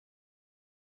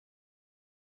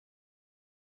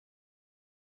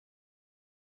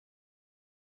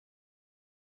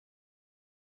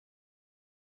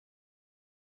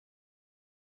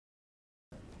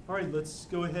All right, let's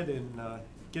go ahead and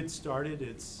get started.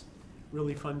 It's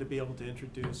really fun to be able to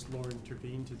introduce Loren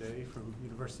Terveen today from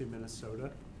University of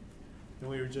Minnesota. And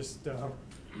we were just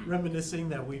reminiscing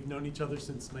that we've known each other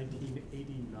since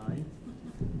 1989.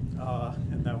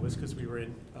 And that was because we were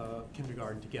in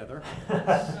kindergarten together.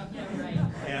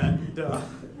 And,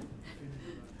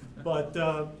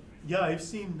 yeah, I've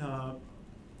seen,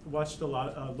 watched a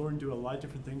lot, Loren do a lot of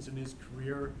different things in his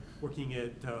career, working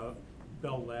at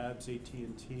Bell Labs,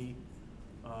 AT&T,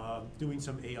 doing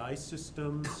some AI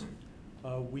systems.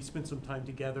 We spent some time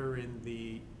together in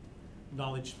the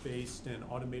knowledge-based and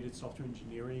automated software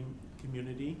engineering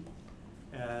community.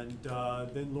 And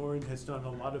then Loren has done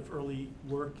a lot of early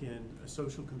work in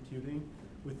social computing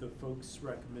with the folks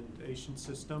recommendation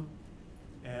system.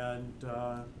 And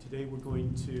today we're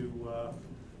going to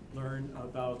learn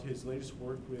about his latest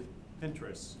work with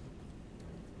Pinterest.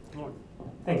 Loren.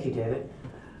 Thank you, David.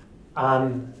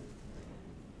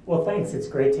 Well, thanks. It's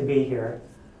great to be here.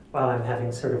 Well, I'm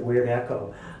having sort of weird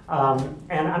echo.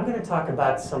 And I'm going to talk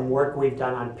about some work we've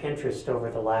done on Pinterest over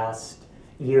the last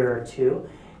year or two.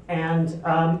 And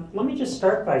let me just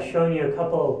start by showing you a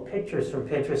couple pictures from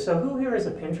Pinterest. So who here is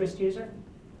a Pinterest user?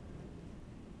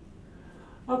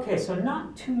 Okay, so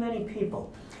not too many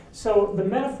people. So the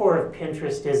metaphor of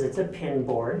Pinterest is it's a pin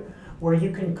board where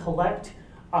you can collect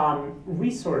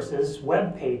resources,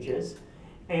 web pages,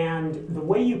 and the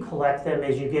way you collect them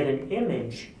is you get an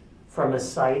image from a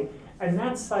site, and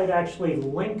that site actually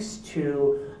links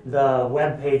to the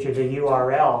web page or the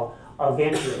URL of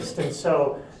interest. And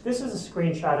so this is a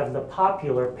screenshot of the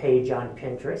popular page on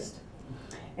Pinterest.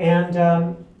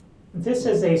 And this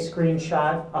is a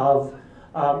screenshot of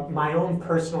my own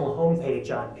personal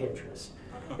homepage on Pinterest.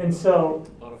 And so,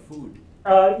 a lot of food.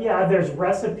 Yeah, there's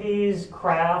recipes,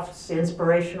 crafts,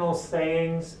 inspirational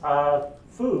sayings,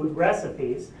 food,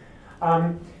 recipes.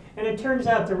 And it turns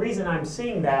out the reason I'm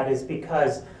seeing that is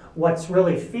because what's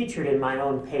really featured in my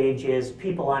own page is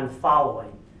people I'm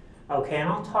following. Okay, and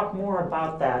I'll talk more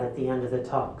about that at the end of the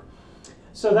talk.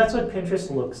 So that's what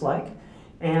Pinterest looks like.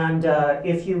 And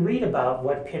if you read about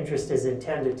what Pinterest is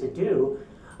intended to do,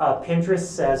 Pinterest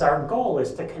says our goal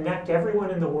is to connect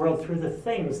everyone in the world through the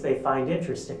things they find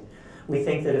interesting. We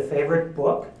think that a favorite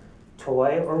book,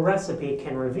 toy, or recipe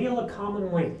can reveal a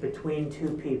common link between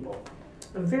two people.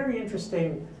 A very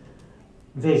interesting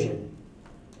vision.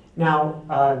 Now,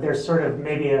 there's sort of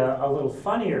maybe a little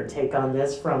funnier take on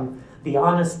this from the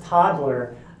Honest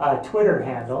Toddler Twitter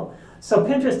handle. So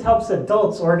Pinterest helps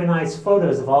adults organize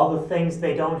photos of all the things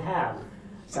they don't have.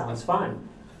 Sounds fun.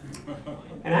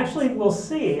 And actually, we'll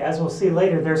see, as we'll see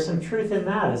later, there's some truth in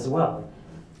that as well.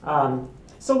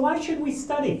 So why should we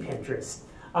study Pinterest?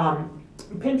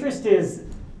 Pinterest is,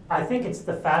 I think it's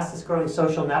the fastest growing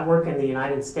social network in the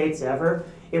United States ever.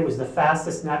 It was the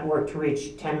fastest network to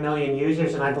reach 10 million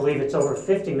users, and I believe it's over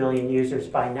 50 million users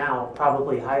by now,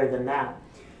 probably higher than that.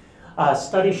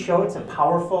 Studies show it's a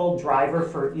powerful driver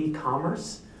for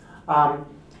e-commerce.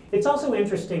 It's also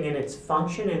interesting in its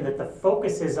function in that the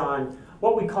focus is on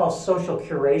what we call social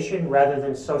curation rather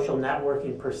than social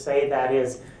networking per se. That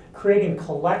is, creating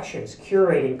collections,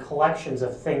 curating collections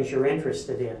of things you're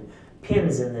interested in,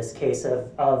 pins in this case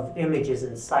of images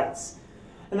and sites.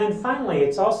 And then finally,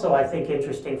 it's also, I think,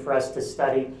 interesting for us to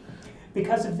study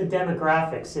because of the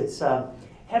demographics. It's a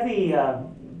heavy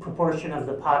proportion of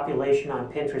the population on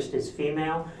Pinterest is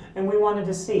female, and we wanted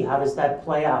to see how does that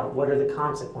play out? What are the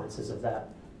consequences of that?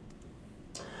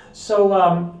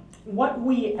 So what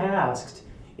we asked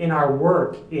in our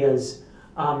work is,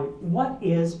 what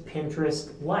is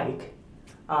Pinterest like?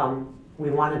 We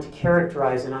wanted to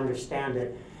characterize and understand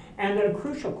it. And a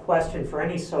crucial question for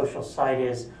any social site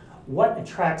is, what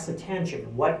attracts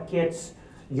attention? What gets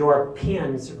your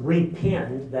pins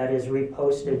repinned, that is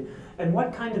reposted, and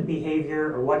what kind of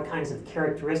behavior or what kinds of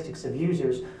characteristics of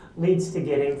users leads to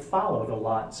getting followed a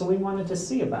lot? So we wanted to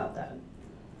see about that.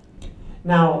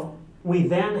 Now, we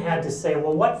then had to say,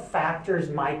 well, what factors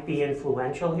might be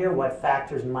influential here? What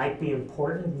factors might be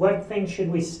important? What things should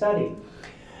we study?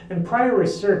 And prior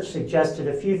research suggested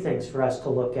a few things for us to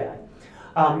look at.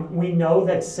 We know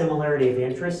that similarity of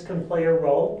interest can play a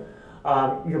role.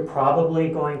 You're probably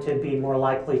going to be more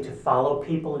likely to follow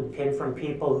people and pin from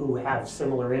people who have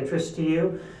similar interests to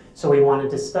you. So we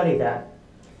wanted to study that.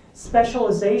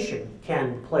 Specialization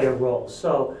can play a role.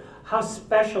 So how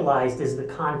specialized is the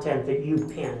content that you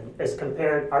pin as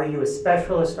compared, are you a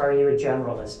specialist, are you a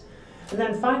generalist? And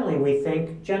then finally, we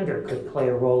think gender could play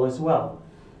a role as well.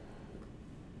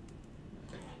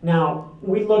 Now,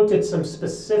 we looked at some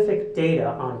specific data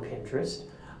on Pinterest,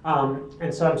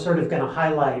 and so I'm sort of going to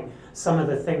highlight some of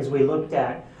the things we looked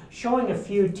at, showing a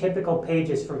few typical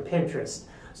pages from Pinterest.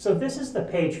 So this is the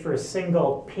page for a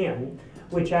single pin,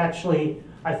 which actually,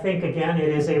 I think, again, it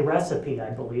is a recipe, I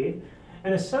believe.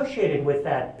 And associated with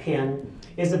that pin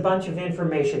is a bunch of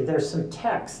information. There's some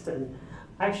text, and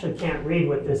I actually can't read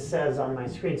what this says on my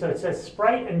screen. So it says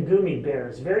Sprite and Gummy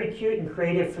Bears, very cute and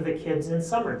creative for the kids in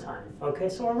summertime. Okay,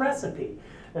 so a recipe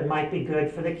that might be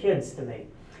good for the kids to make.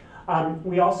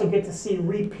 We also get to see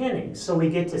repinning, so we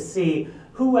get to see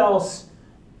who else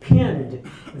pinned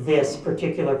this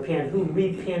particular pin, who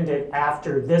repinned it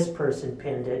after this person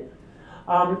pinned it.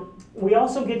 We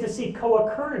also get to see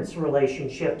co-occurrence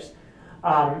relationships,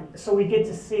 so we get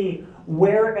to see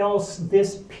where else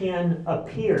this pin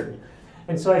appeared.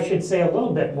 And so I should say a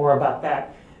little bit more about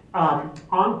that.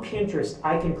 On Pinterest,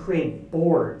 I can create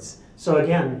boards. So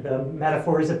again, the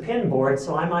metaphor is a pin board,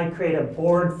 so I might create a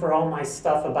board for all my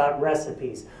stuff about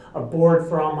recipes, a board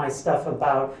for all my stuff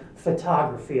about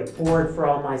photography, a board for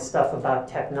all my stuff about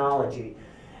technology.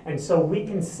 And so we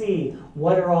can see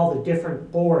what are all the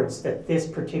different boards that this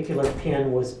particular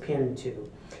pin was pinned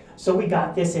to. So we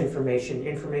got this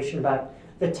information about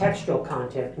the textual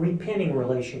content, repinning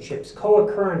relationships,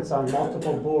 co-occurrence on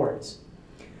multiple boards.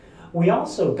 We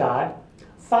also got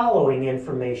following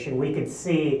information. We could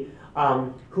see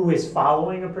who is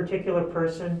following a particular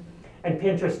person, and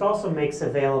Pinterest also makes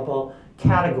available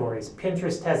categories.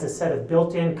 Pinterest has a set of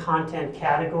built-in content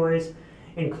categories,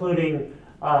 including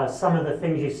some of the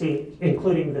things you see,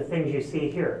 including the things you see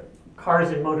here: cars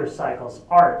and motorcycles,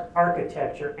 art,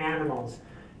 architecture, animals,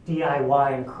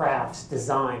 DIY and crafts,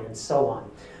 design, and so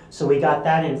on. So we got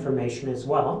that information as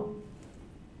well.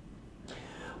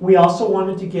 We also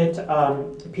wanted to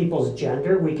get people's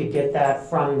gender. We could get that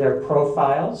from their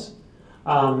profiles.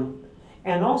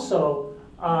 And also,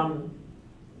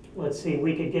 let's see,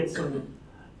 we could get some,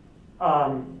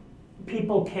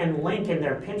 people can link in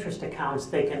their Pinterest accounts,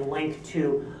 they can link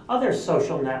to other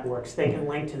social networks. They can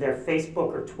link to their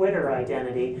Facebook or Twitter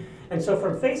identity. And so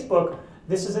from Facebook,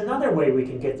 this is another way we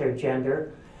can get their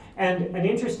gender. And an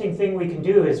interesting thing we can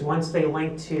do is once they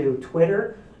link to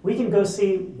Twitter, we can go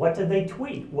see what did they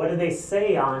tweet, what do they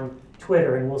say on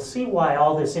Twitter, and we'll see why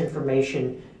all this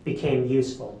information became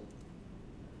useful.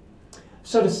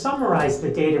 So to summarize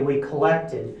the data we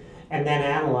collected and then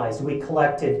analyzed, we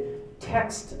collected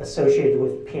text associated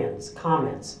with pins,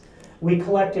 comments. We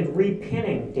collected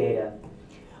repinning data.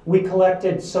 We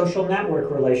collected social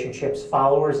network relationships,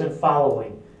 followers and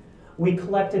following. We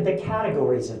collected the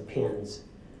categories of pins.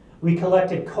 We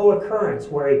collected co-occurrence,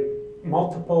 where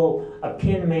a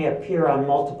pin may appear on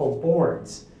multiple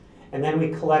boards. And then we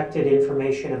collected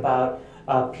information about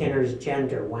pinner's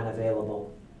gender when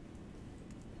available.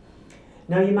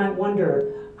 Now you might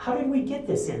wonder, how did we get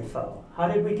this info? How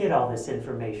did we get all this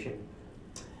information?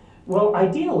 Well,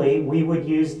 ideally, we would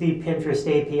use the Pinterest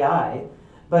API,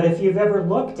 but if you've ever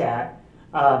looked at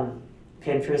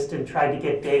Pinterest and tried to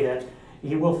get data,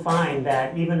 you will find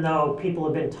that even though people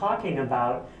have been talking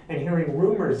about and hearing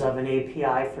rumors of an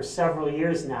API for several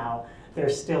years now, there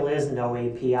still is no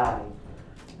API.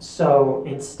 So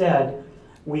instead,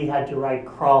 we had to write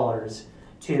crawlers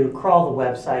to crawl the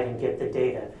website and get the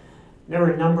data. There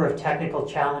were a number of technical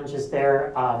challenges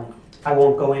there. I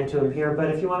won't go into them here, but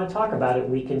if you want to talk about it,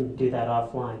 we can do that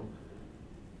offline.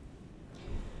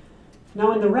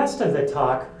 Now in the rest of the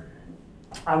talk,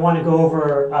 I want to go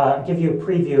over, give you a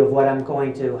preview of what I'm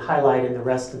going to highlight in the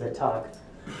rest of the talk.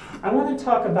 I want to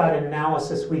talk about an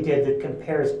analysis we did that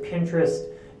compares Pinterest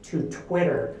to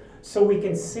Twitter, so we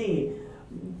can see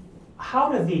how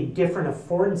do the different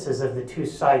affordances of the two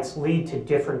sites lead to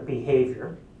different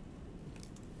behavior.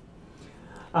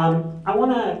 I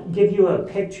want to give you a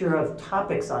picture of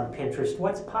topics on Pinterest.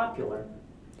 What's popular?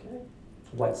 Okay.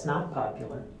 What's not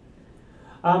popular?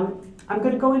 I'm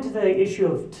going to go into the issue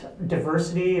of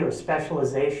diversity or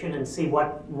specialization and see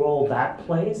what role that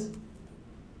plays.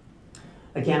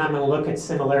 Again, I'm going to look at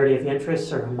similarity of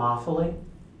interests or homophily.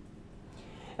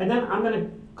 And then I'm going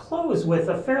to close with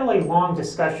a fairly long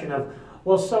discussion of,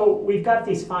 well, so we've got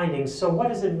these findings, so what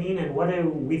does it mean and what do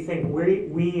we think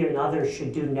we and others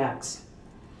should do next?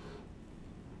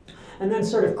 And then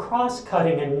sort of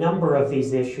cross-cutting a number of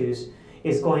these issues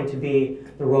is going to be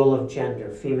the role of gender,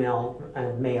 female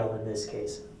and male in this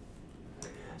case.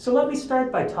 So let me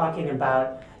start by talking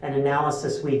about an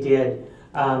analysis we did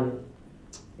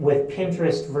with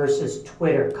Pinterest versus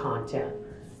Twitter content.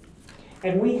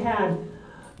 And we had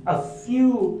a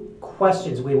few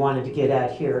questions we wanted to get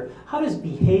at here. How does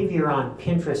behavior on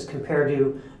Pinterest compare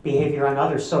to behavior on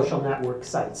other social network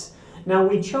sites? Now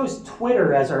we chose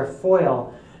Twitter as our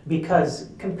foil because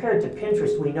compared to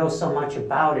Pinterest, we know so much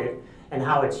about it and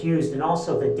how it's used, and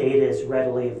also the data is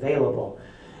readily available.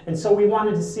 And so we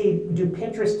wanted to see, do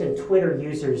Pinterest and Twitter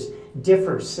users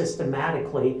differ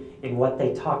systematically in what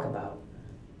they talk about?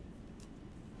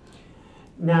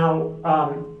 Now,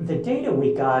 the data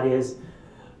we got is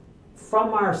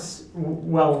from our,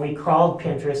 well, we crawled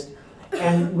Pinterest,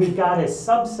 and we got a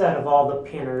subset of all the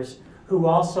pinners who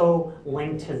also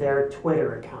linked to their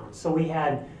Twitter account. So we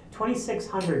had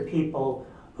 2,600 people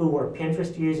who were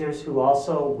Pinterest users who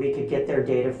also, we could get their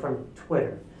data from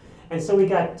Twitter. And so we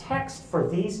got text for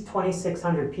these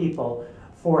 2,600 people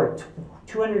for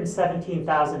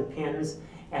 217,000 pins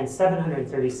and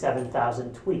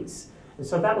 737,000 tweets. And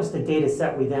so that was the data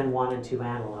set we then wanted to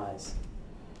analyze.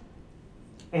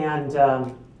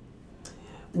 And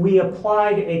we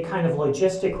applied a kind of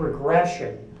logistic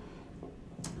regression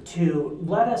to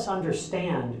let us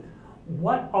understand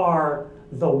what are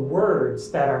the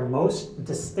words that are most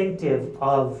distinctive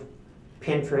of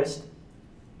Pinterest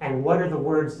and what are the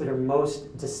words that are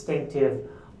most distinctive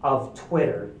of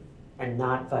Twitter and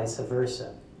not vice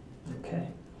versa. Okay.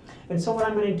 And so what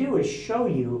I'm going to do is show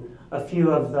you a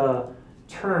few of the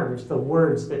terms, the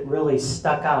words that really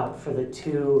stuck out for the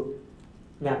two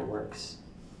networks.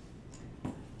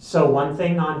 So one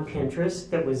thing on Pinterest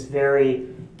that was very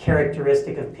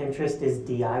characteristic of Pinterest is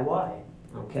DIY,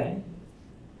 okay?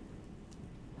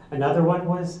 Another one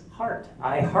was heart.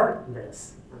 I heart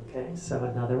this, okay? So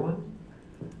another one.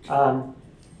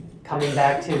 Coming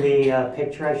back to the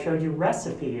picture I showed you,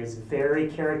 recipe is very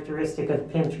characteristic of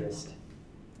Pinterest.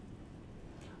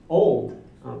 Old,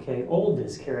 okay? Old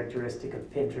is characteristic of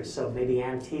Pinterest, so maybe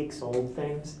antiques, old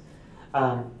things.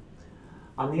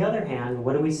 On the other hand,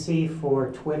 what do we see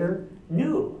for Twitter?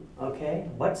 New, okay?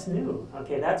 What's new?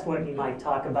 Okay, that's what you might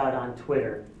talk about on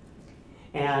Twitter.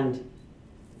 And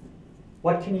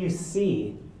what can you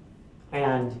see?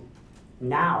 And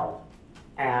now,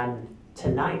 and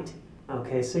tonight.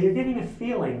 Okay, so you're getting a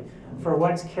feeling for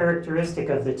what's characteristic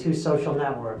of the two social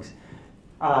networks.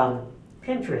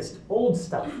 Pinterest, old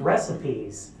stuff,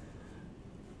 recipes.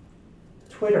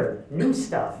 Twitter, new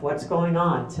stuff, what's going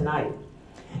on tonight.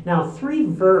 Now, 3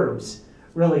 verbs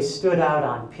really stood out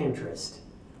on Pinterest.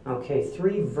 Okay,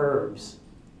 3 verbs.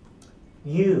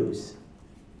 Use,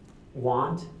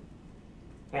 want,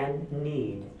 and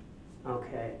need.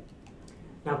 Okay.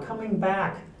 Now, coming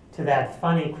back to that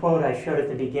funny quote I showed at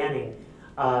the beginning,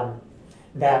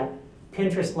 that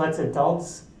Pinterest lets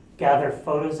adults gather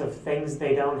photos of things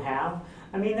they don't have.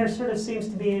 I mean, there sort of seems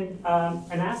to be an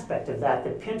aspect of that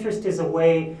Pinterest is a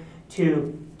way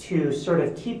to sort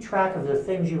of keep track of the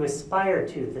things you aspire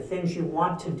to, the things you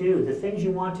want to do, the things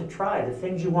you want to try, the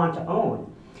things you want to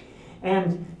own.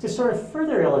 And to sort of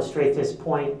further illustrate this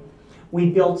point,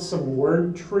 we built some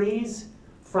word trees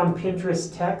from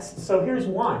Pinterest text. So here's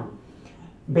one,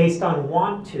 based on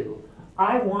want to.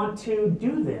 I want to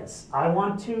do this. I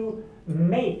want to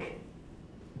make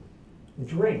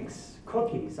drinks,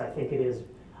 cookies, I think it is.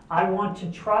 I want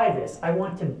to try this. I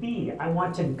want to be. I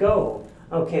want to go.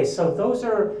 Okay, so those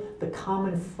are the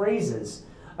common phrases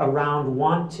around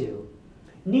want to.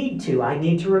 Need to, I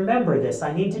need to remember this.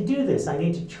 I need to do this. I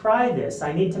need to try this.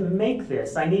 I need to make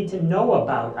this. I need to know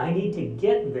about. I need to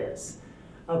get this.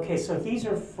 Okay, so these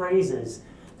are phrases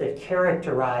that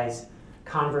characterize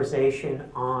conversation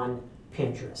on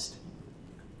Pinterest.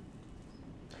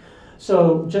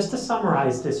 So just to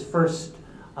summarize this first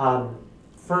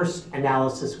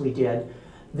analysis we did,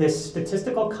 this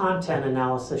statistical content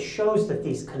analysis shows that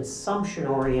these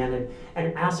consumption-oriented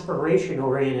and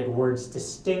aspiration-oriented words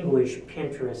distinguish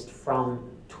Pinterest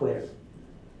from Twitter.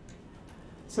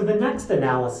 So the next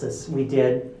analysis we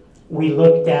did, we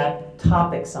looked at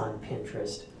topics on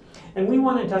Pinterest. And we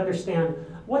wanted to understand,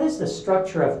 what is the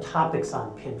structure of topics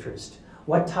on Pinterest?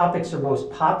 What topics are most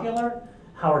popular?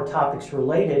 How are topics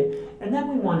related? And then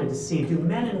we wanted to see, do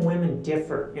men and women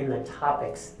differ in the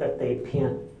topics that they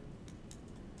pin?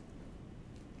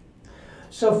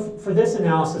 So for this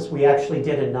analysis, we actually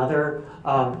did another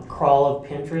crawl of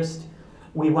Pinterest.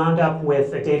 We wound up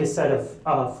with a data set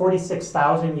of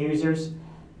 46,000 users.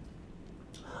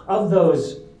 Of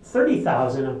those,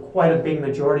 30,000, quite a big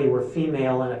majority were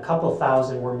female and a couple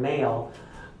thousand were male.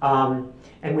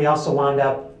 And we also wound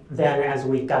up then, as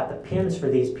we got the pins for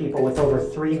these people, with over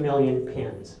 3 million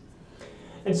pins.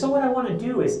 And so what I want to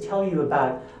do is tell you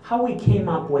about how we came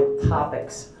up with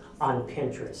topics on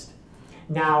Pinterest.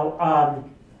 Now,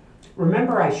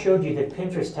 remember I showed you that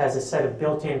Pinterest has a set of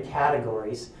built-in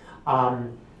categories,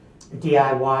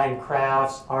 DIY and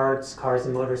crafts, arts, cars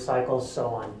and motorcycles,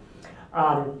 so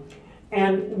on.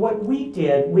 And what we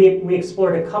did, we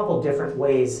explored a couple different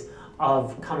ways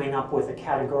of coming up with a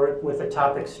category, with a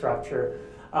topic structure.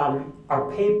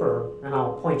 Our paper, and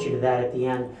I'll point you to that at the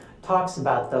end, talks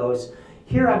about those.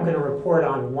 here I'm going to report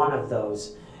on one of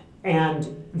those.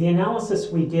 And the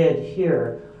analysis we did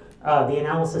here, the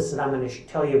analysis that I'm going to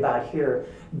tell you about here,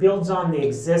 builds on the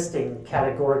existing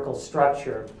categorical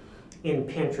structure in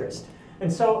Pinterest.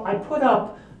 And so I put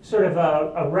up sort of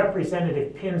a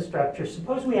representative pin structure.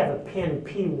 Suppose we have a pin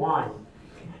P1.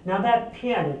 Now that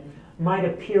pin might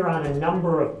appear on a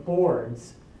number of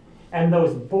boards, and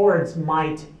those boards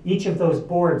each of those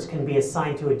boards can be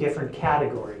assigned to a different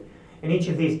category. And each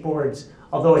of these boards,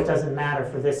 although it doesn't matter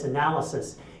for this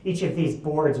analysis, each of these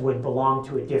boards would belong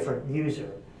to a different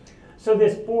user. So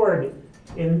this board,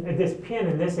 this pin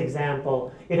in this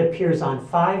example, it appears on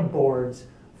 5 boards.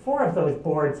 4 of those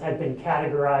boards had been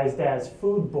categorized as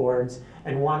food boards,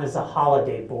 and 1 is a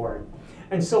holiday board.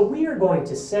 And so we are going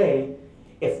to say,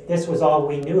 if this was all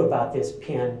we knew about this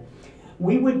pin,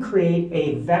 we would create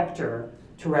a vector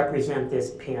to represent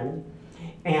this pin,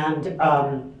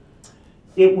 and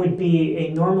it would be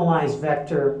a normalized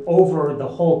vector over the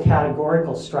whole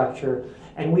categorical structure,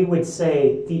 and we would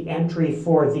say the entry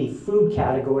for the food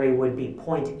category would be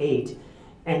 0.8,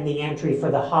 and the entry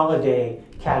for the holiday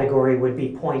category would be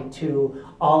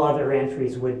 0.2. All other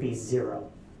entries would be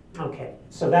 0. Okay,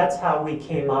 so that's how we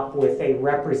came up with a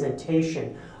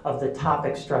representation of the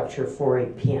topic structure for a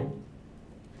pin.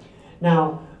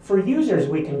 Now, for users,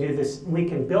 we can do this. We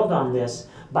can build on this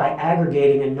by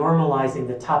aggregating and normalizing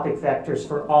the topic vectors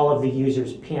for all of the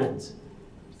users' pins.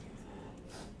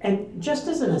 And just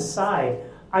as an aside,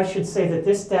 I should say that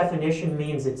this definition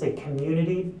means it's a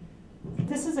community.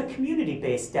 This is a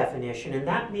community-based definition, and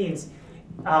that means,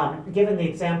 given the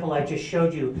example I just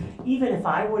showed you, even if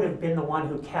I would have been the one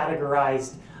who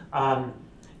categorized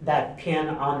that pin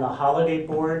on the holiday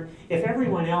board, if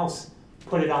everyone else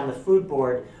put it on the food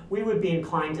board, we would be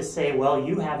inclined to say, well,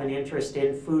 you have an interest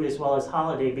in food as well as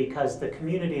holiday because the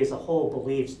community as a whole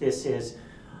believes this is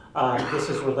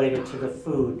related to the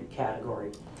food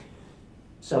category.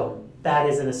 So that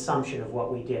is an assumption of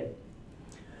what we did.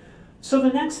 So the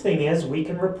next thing is we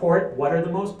can report what are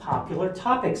the most popular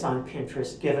topics on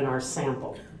Pinterest given our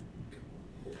sample.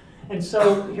 And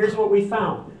so here's what we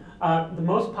found. The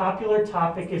most popular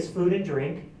topic is food and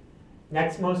drink.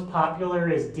 Next most popular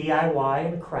is DIY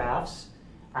and crafts.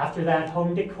 After that,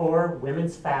 home decor,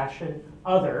 women's fashion,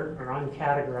 other, or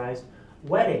uncategorized,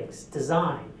 weddings,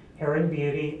 design, hair and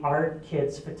beauty, art,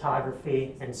 kids,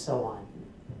 photography, and so on.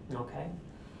 Okay?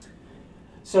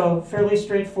 So fairly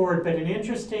straightforward, but an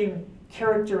interesting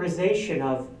characterization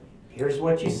of here's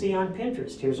what you see on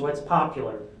Pinterest, here's what's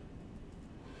popular.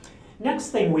 Next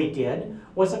thing we did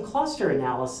was a cluster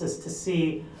analysis to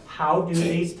see how do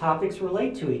these topics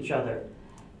relate to each other.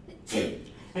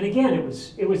 And again,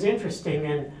 it was interesting,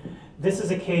 and this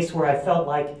is a case where I felt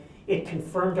like it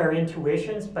confirmed our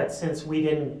intuitions, but since we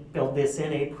didn't build this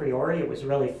in a priori, it was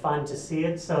really fun to see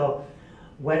it. So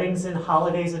weddings and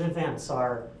holidays and events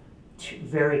are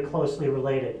very closely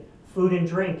related. Food and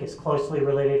drink is closely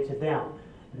related to them.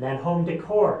 And then home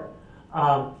decor,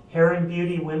 hair and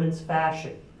beauty, women's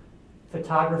fashion,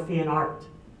 photography and art,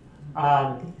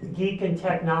 geek and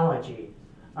technology,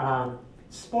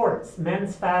 sports,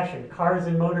 men's fashion, cars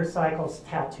and motorcycles,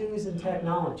 tattoos and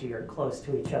technology are close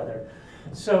to each other.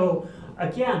 So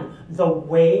again, the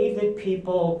way that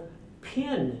people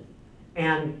pin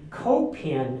and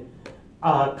co-pin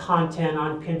content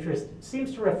on Pinterest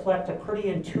seems to reflect a pretty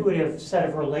intuitive set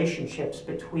of relationships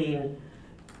between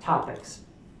topics.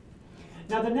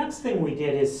 Now the next thing we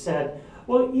did is said,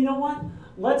 well, you know what?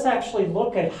 Let's actually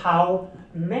look at how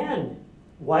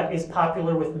what is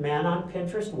popular with men on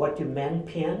Pinterest, what do men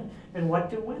pin, and what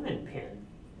do women pin,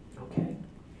 okay?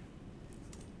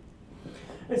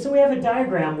 And so we have a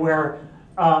diagram where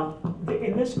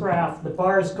in this graph, the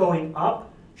bars going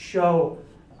up show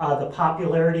the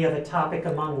popularity of a topic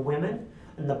among women,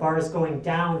 and the bars going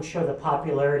down show the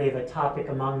popularity of a topic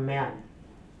among men.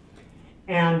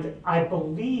 And I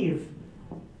believe,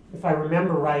 if I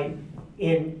remember right,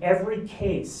 in every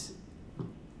case,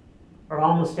 or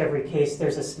almost every case,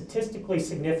 there's a statistically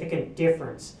significant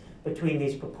difference between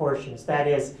these proportions. That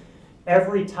is,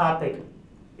 every topic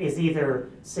is either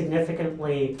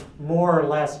significantly more or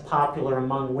less popular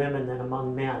among women than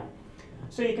among men.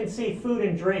 So you can see food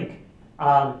and drink.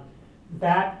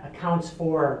 That accounts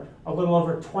for a little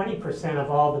over 20%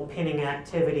 of all the pinning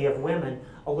activity of women,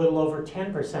 a little over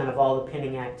 10% of all the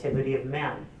pinning activity of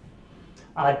men.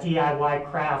 DIY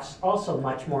crafts, also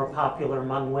much more popular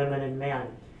among women and men,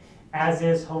 as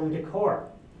is home decor.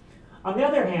 On the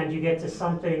other hand, you get to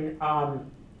something,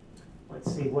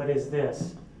 let's see, what is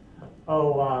this?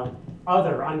 Oh,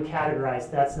 other,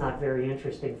 uncategorized. That's not very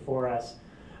interesting for us.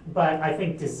 But I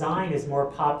think design is more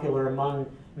popular among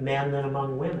men than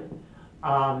among women.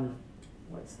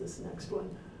 what's this next one?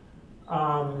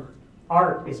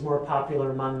 Art is more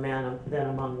popular among men than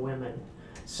among women.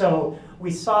 So we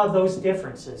saw those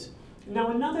differences.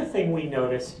 Now another thing we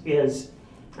noticed is,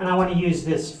 and I want to use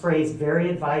this phrase very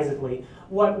advisedly,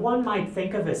 what one might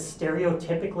think of as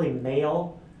stereotypically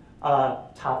male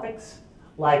topics,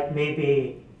 like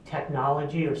maybe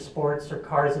technology or sports or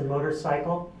cars and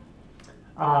motorcycle.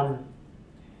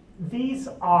 These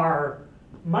are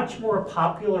much more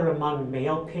popular among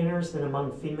male pinners than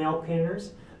among female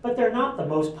pinners, but they're not the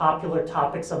most popular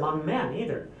topics among men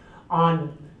either.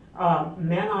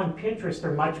 Men on Pinterest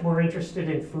are much more interested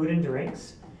in food and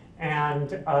drinks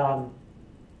and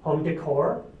home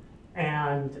decor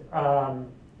and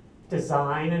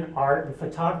design and art and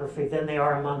photography than they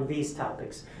are among these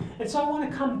topics. And so I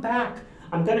want to come back,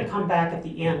 I'm going to come back at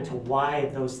the end to why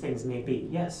those things may be.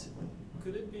 Yes?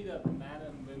 Could it be that men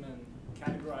and women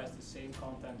categorize the same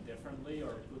content differently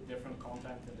or put different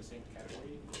content in the same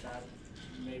category? Is that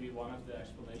maybe one of the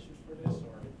explanations for this?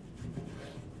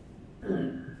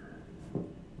 Or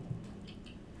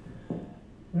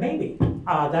maybe.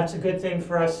 That's a good thing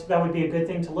for us. That would be a good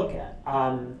thing to look at.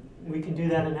 We can do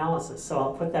that analysis. So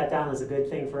I'll put that down as a good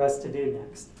thing for us to do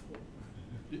next.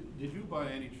 Did you by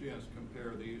any chance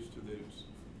compare these to the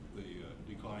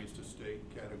declines to state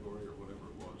category or whatever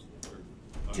it was?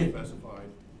 Unspecified.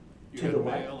 You had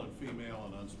male and female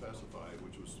and unspecified,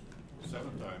 which was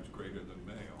 7 times greater than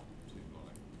male, seemed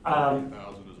like.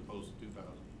 3,000 as opposed to 2,000.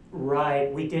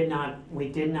 Right. We did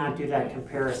not do that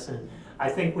comparison. I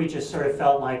think we just sort of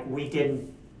felt like we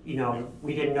didn't know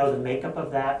the makeup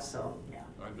of that, so yeah.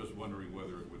 I'm just wondering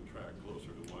whether it would track closer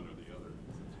to one or the other.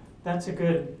 That's a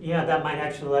good, yeah, that might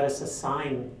actually let us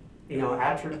assign,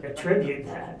 attribute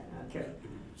that. Okay.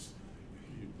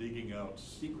 You're digging out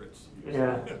secrets.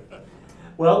 Yeah.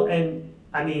 Well, and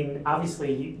I mean,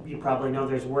 obviously, you probably know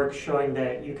there's work showing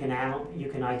that you can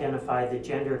identify the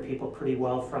gender of people pretty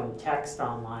well from text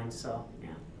online. So yeah.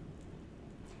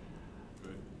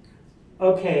 Good.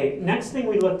 Okay. Next thing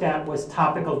we looked at was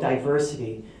topical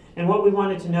diversity, and what we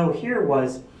wanted to know here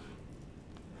was,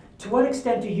 to what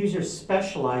extent do users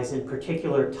specialize in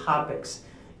particular topics?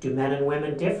 Do men and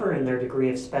women differ in their degree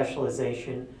of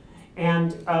specialization?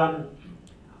 And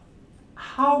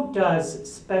how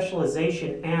does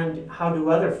specialization and how do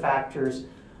other factors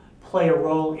play a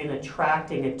role in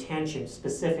attracting attention,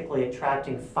 specifically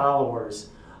attracting followers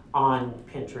on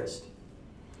Pinterest?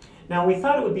 Now, we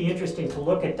thought it would be interesting to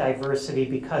look at diversity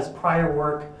because prior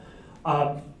work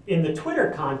in the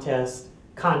Twitter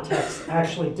context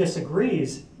actually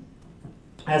disagrees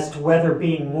as to whether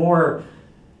being more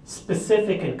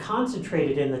specific and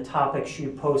concentrated in the topics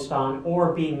you post on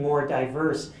or being more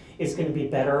diverse is going to be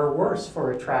better or worse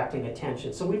for attracting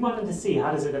attention. So we wanted to see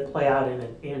how does it play out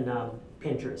in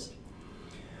Pinterest.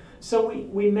 So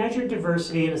we measured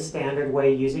diversity in a standard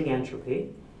way using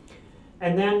entropy.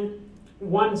 And then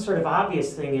one sort of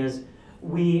obvious thing is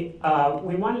we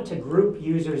wanted to group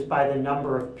users by the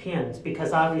number of pins,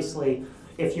 because obviously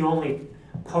if you only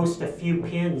post a few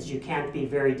pins, you can't be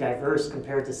very diverse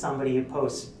compared to somebody who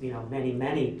posts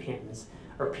many pins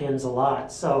or pins a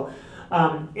lot. So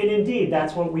and indeed,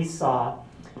 that's what we saw.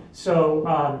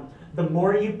 So the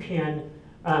more you pin,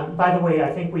 by the way,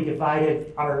 I think we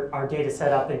divided our data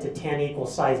set up into 10 equal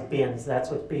sized bins. That's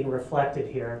what's being reflected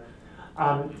here.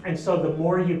 And so the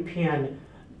more you pin,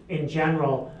 in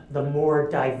general, the more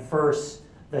diverse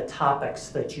the topics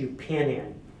that you pin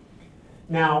in.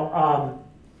 Now,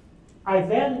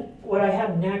 what I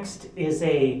have next is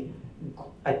a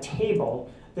table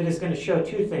that is going to show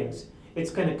 2 things. It's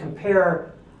going to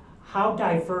compare how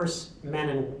diverse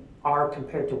men are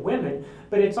compared to women,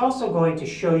 but it's also going to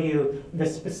show you the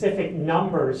specific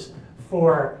numbers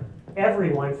for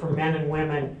everyone, for men and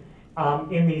women,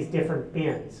 in these different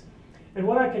bins. And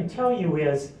what I can tell you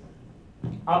is,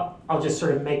 I'll just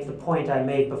sort of make the point I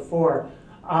made before.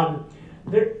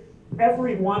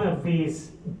 Every one of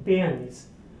these bins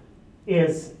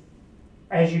is,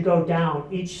 as you go down,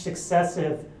 each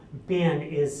successive bin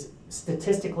is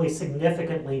statistically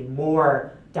significantly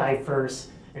more diverse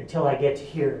until I get to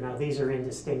here. Now these are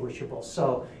indistinguishable.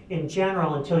 So in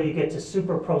general, until you get to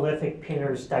super prolific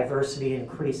pinners, diversity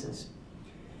increases.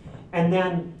 And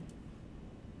then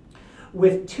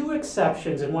with 2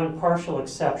 exceptions and 1 partial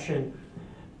exception,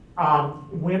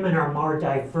 women are more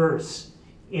diverse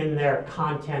in their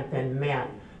content than men.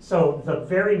 So the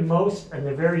very most and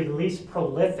the very least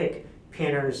prolific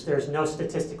pinners, there's no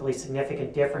statistically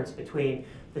significant difference between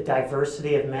the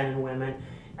diversity of men and women,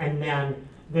 and then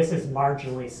this is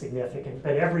marginally significant.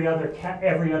 But every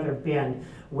other bin,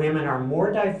 women are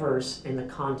more diverse in the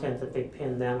content that they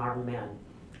pin than are men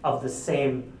of the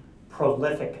same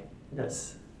prolific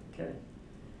Yes. Okay.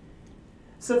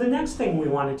 So the next thing we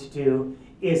wanted to do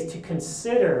is to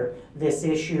consider this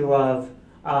issue of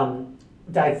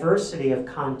diversity of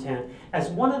content as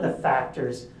one of the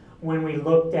factors when we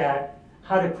looked at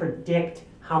how to predict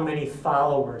how many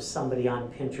followers somebody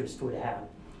on Pinterest would have.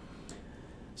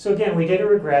 So again, we did a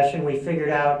regression, we figured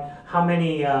out how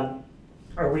many,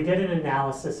 or we did an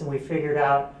analysis and we figured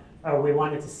out, or we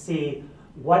wanted to see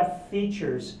what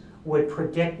features would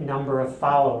predict number of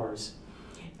followers.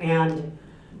 And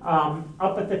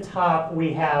up at the top,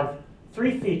 we have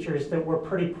 3 features that were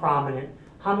pretty prominent.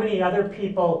 How many other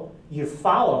people you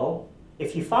follow.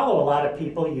 If you follow a lot of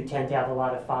people, you tend to have a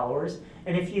lot of followers.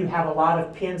 And if you have a lot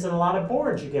of pins and a lot of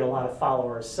boards, you get a lot of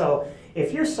followers. So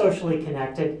if you're socially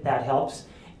connected, that helps.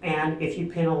 And if you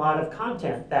pin a lot of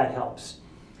content, that helps.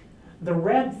 The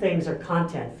red things are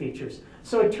content features.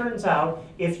 So it turns out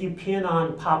if you pin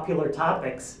on popular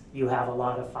topics, you have a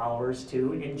lot of followers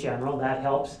too. In general, that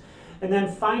helps. And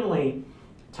then finally,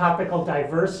 topical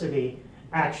diversity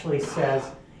actually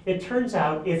says, it turns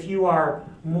out if you are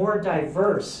more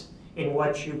diverse in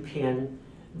what you pin,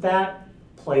 that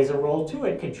plays a role too.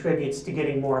 It contributes to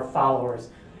getting more followers.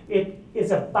 It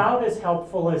is about as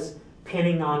helpful as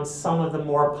pinning on some of the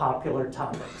more popular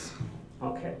topics.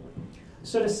 Okay,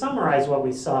 so to summarize what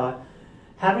we saw,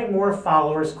 having more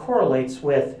followers correlates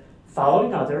with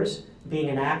following others, being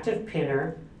an active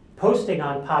pinner, posting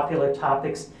on popular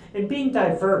topics, and being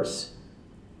diverse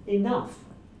enough.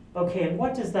 Okay, and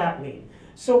what does that mean?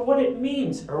 So what it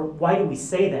means, or why do we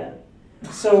say that?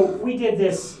 So we did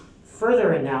this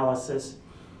further analysis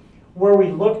where we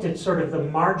looked at sort of the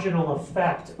marginal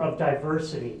effect of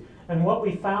diversity. And what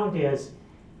we found is,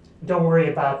 don't worry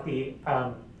about the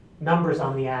numbers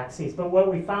on the axes, but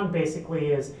what we found basically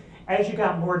is as you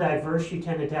got more diverse, you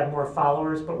tended to have more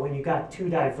followers, but when you got too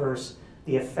diverse,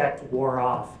 the effect wore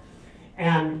off.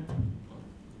 And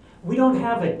we don't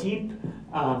have a deep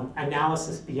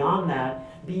analysis beyond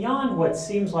that, beyond what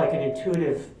seems like an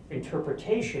intuitive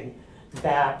interpretation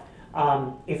that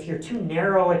if you're too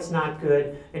narrow, it's not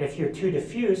good, and if you're too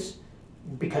diffuse,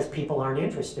 because people aren't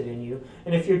interested in you,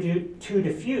 and if you're too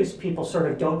diffuse, people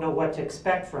sort of don't know what to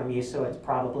expect from you, so it's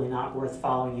probably not worth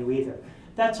following you either.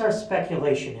 That's our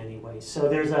speculation anyway. So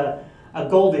there's a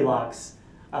Goldilocks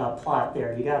plot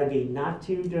there. You got to be not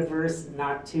too diverse,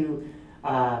 not too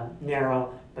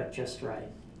narrow, but just right.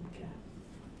 Okay.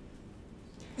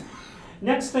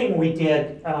 Next thing we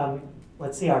did,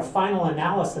 let's see, our final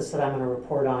analysis that I'm going to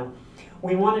report on,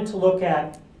 we wanted to look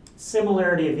at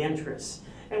similarity of interests.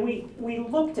 And we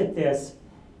looked at this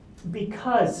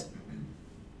because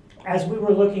as we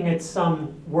were looking at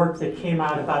some work that came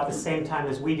out about the same time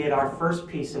as we did our first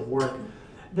piece of work,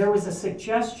 there was a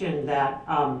suggestion that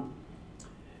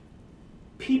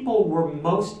people were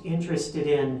most interested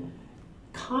in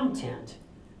content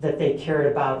that they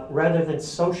cared about rather than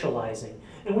socializing.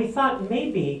 And we thought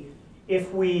maybe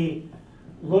if we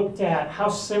looked at how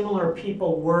similar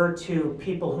people were to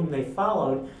people whom they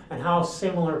followed and how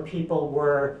similar people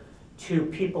were to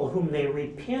people whom they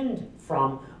repinned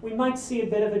from, we might see a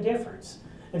bit of a difference.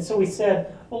 And so we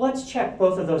said, well, let's check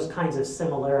both of those kinds of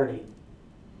similarity.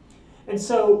 And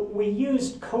so we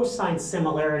used cosine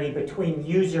similarity between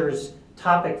users'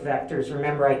 topic vectors.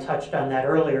 Remember, I touched on that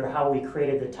earlier, how we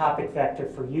created the topic vector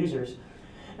for users.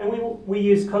 And we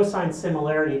used cosine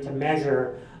similarity to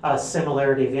measure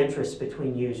similarity of interest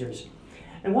between users.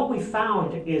 And what we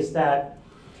found is that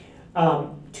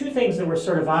two things that were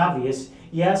sort of obvious.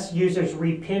 Yes, users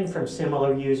repin from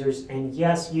similar users, and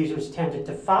yes, users tended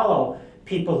to follow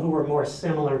people who were more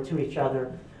similar to each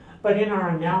other. But in our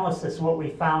analysis, what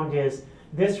we found is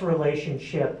this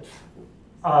relationship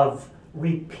of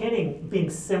repinning, being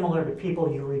similar to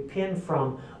people you repin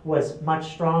from, was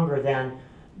much stronger than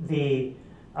the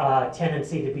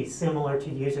tendency to be similar to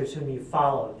users whom you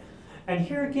followed. And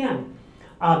here again,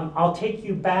 I'll take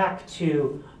you back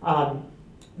to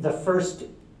the first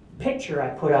picture I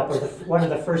put up, or one of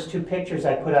the first 2 pictures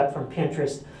I put up from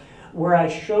Pinterest, where I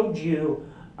showed you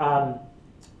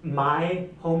my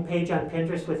homepage on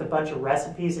Pinterest with a bunch of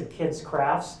recipes and kids'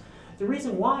 crafts. The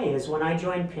reason why is when I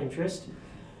joined Pinterest,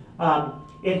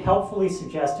 it helpfully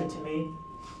suggested to me,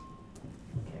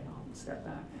 okay, I'll step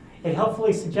back. It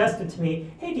helpfully suggested to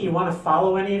me, hey, do you want to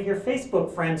follow any of your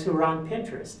Facebook friends who are on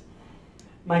Pinterest?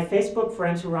 My Facebook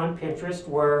friends who were on Pinterest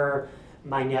were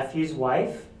my nephew's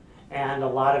wife and a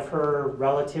lot of her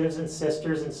relatives and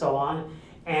sisters and so on.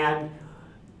 And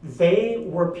they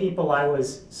were people I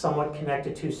was somewhat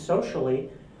connected to socially.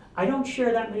 I don't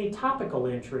share that many topical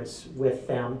interests with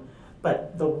them,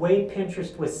 but the way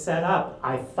Pinterest was set up,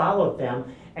 I followed them,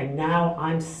 and now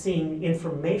I'm seeing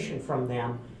information from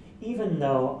them even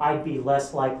though I'd be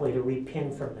less likely to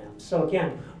repin from them. So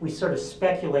again, we sort of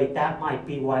speculate that might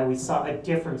be why we saw a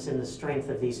difference in the strength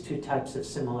of these two types of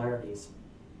similarities.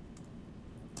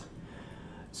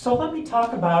 So let me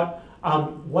talk about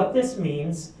what this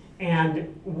means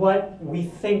and what we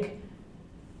think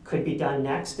could be done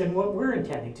next and what we're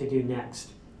intending to do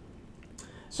next.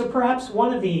 So perhaps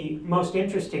one of the most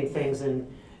interesting things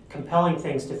and compelling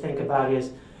things to think about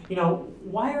is,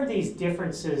 why are these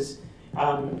differences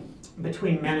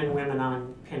between men and women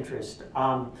on Pinterest?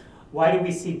 Why do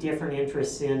we see different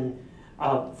interests in,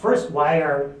 first, why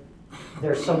are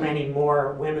there so many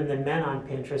more women than men on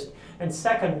Pinterest? And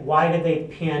second, why do they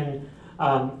tend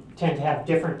to have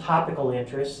different topical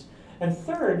interests? And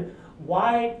third,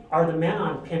 why are the men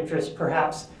on Pinterest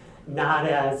perhaps not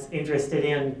as interested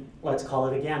in, let's call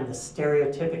it again, the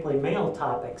stereotypically male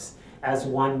topics as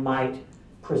one might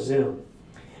presume?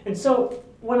 And so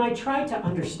when I tried to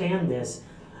understand this,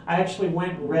 I actually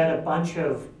went and read a bunch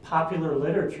of popular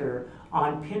literature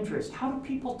on Pinterest. How do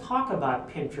people talk about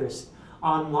Pinterest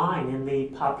online in the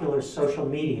popular social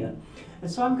media? And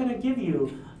so I'm going to give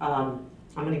you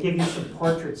some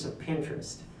portraits of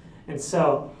Pinterest. And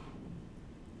so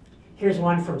here's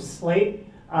one from Slate.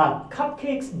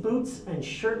 Cupcakes, boots, and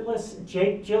shirtless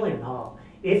Jake Gyllenhaal.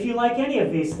 If you like any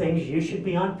of these things, you should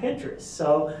be on Pinterest.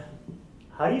 So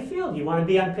how do you feel? Do you want to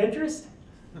be on Pinterest?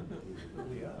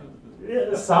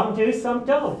 Yeah. Some do, some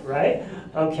don't, right?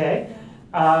 Okay.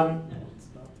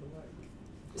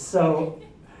 So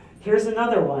here's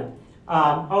another one.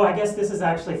 I guess this is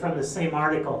actually from the same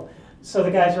article. So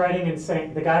the guy is writing and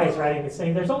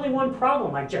saying, there's only one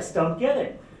problem, I just don't get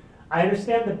it. I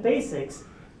understand the basics.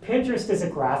 Pinterest is a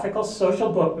graphical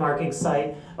social bookmarking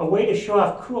site, a way to show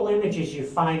off cool images you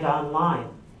find online.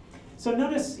 So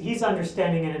notice he's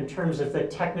understanding it in terms of the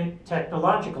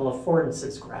technological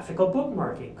affordances, graphical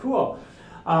bookmarking, cool.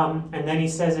 And then he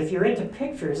says, if you're into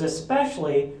pictures,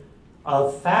 especially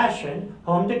of fashion,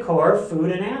 home decor,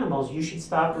 food, and animals, you should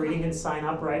stop reading and sign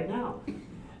up right now.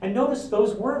 And notice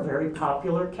those were very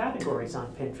popular categories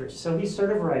on Pinterest, so he's sort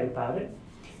of right about it.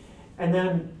 And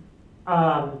then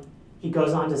he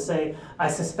goes on to say, I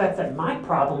suspect that my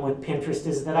problem with Pinterest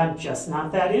is that I'm just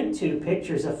not that into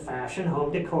pictures of fashion,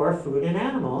 home decor, food, and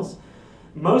animals.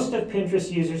 Most of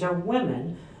Pinterest users are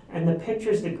women, and the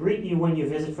pictures that greet you when you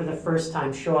visit for the first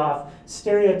time show off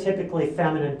stereotypically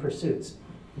feminine pursuits.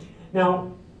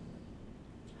 Now,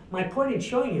 my point in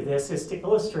showing you this is to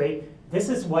illustrate this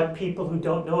is what people who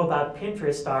don't know about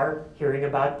Pinterest are hearing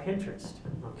about Pinterest,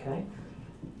 okay?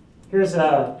 Here's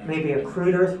maybe a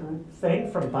cruder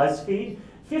thing from BuzzFeed.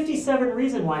 57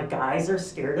 reasons why guys are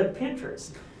scared of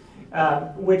Pinterest,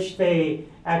 which they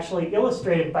actually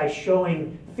illustrated by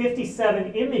showing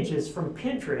 57 images from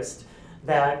Pinterest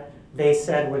that they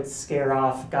said would scare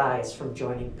off guys from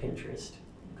joining Pinterest.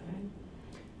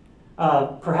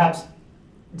 Okay? Perhaps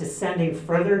descending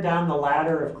further down the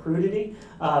ladder of crudity,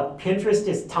 Pinterest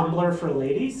is Tumblr for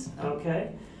ladies.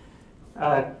 Okay.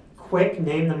 Quick,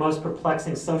 name the most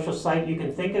perplexing social site you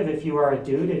can think of. If you are a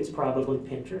dude, it's probably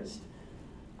Pinterest.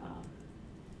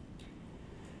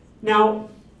 Now,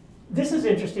 this is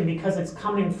interesting because it's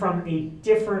coming from a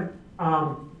different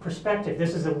perspective.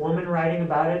 This is a woman writing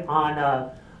about it on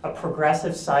a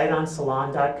progressive site on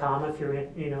salon.com, if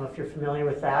you're familiar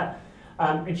with that.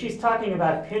 And she's talking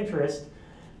about Pinterest.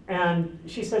 And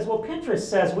she says, well, Pinterest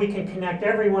says we can connect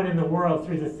everyone in the world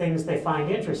through the things they find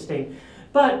interesting.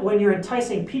 But when you're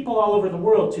enticing people all over the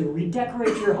world to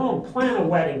redecorate your home, plan a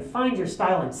wedding, find your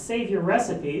style, and save your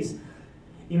recipes,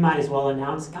 you might as well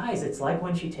announce, guys, it's like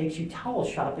when she takes you towel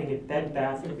shopping at Bed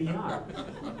Bath & Beyond.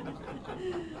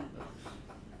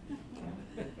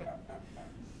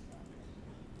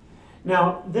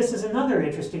 Now, this is another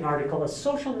interesting article, a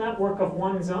social network of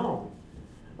one's own.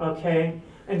 Okay,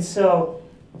 and so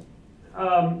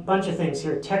bunch of things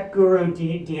here. Tech guru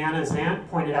Deanna Zant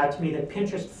pointed out to me that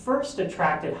Pinterest first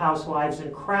attracted housewives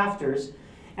and crafters,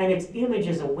 and its image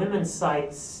as a women's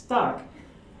site stuck.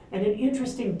 And an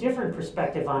interesting different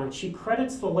perspective on it, she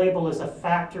credits the label as a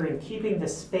factor in keeping the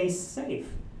space safe.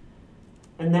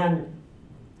 And then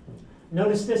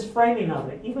notice this framing of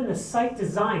it. Even the site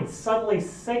design subtly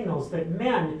signals that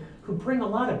men who bring a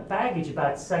lot of baggage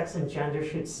about sex and gender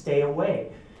should stay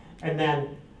away. And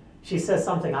then she says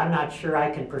something, I'm not sure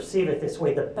I can perceive it this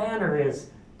way. The banner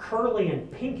is curly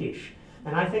and pinkish,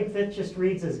 and I think that just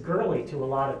reads as girly to a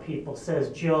lot of people, says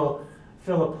Jill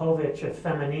Filipovich of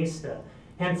Feminista.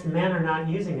 Hence, men are not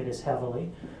using it as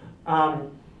heavily. And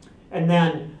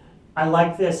then I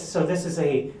like this. So this is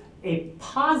a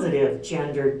positive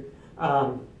gendered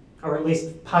or at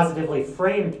least positively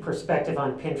framed perspective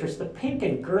on Pinterest, the pink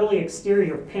and girly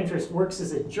exterior of Pinterest works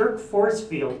as a jerk force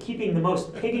field, keeping the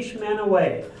most piggish men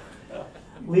away,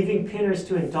 leaving pinners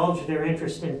to indulge their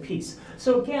interest in peace.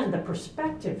 So again, the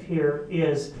perspective here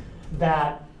is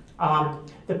that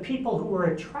the people who are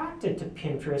attracted to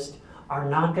Pinterest are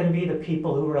not going to be the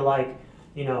people who are like,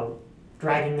 you know,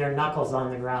 dragging their knuckles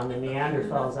on the ground, the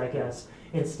Neanderthals, I guess.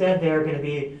 Instead, they're going to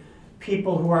be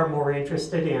people who are more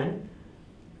interested in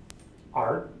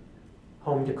art,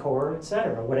 home decor,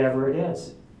 etc., whatever it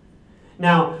is.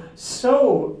 Now,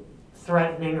 so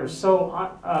threatening or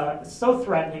so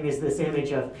threatening is this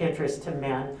image of Pinterest to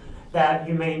men that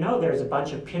you may know there's a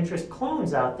bunch of Pinterest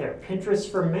clones out there. Pinterest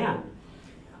for men.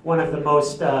 One of the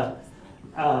most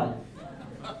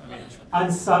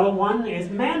unsubtle one is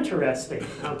manteresting,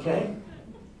 okay?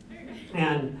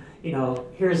 And, you know,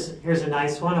 here's a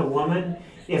nice one, a woman.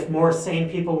 If more sane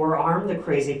people were armed, the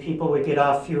crazy people would get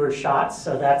off fewer shots.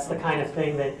 So that's the kind of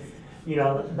thing that, you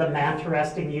know, the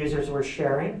manteresting users were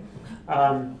sharing.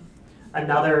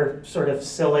 Another sort of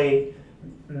silly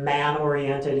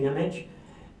man-oriented image.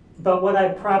 But what I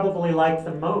probably like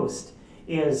the most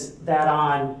is that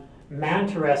on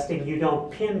manteresting, you don't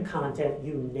pin content,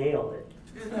 you nail it.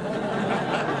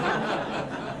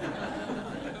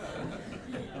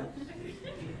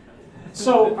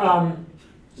 So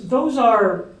those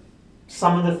are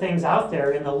some of the things out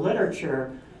there in the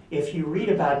literature. If you read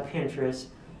about Pinterest,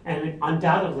 and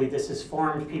undoubtedly this has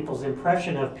formed people's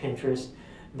impression of Pinterest,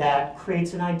 that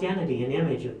creates an identity, an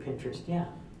image of Pinterest, yeah.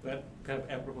 That kind of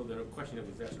apropos the question that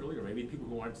was asked earlier, maybe people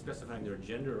who aren't specifying their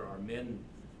gender are men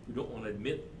who don't want to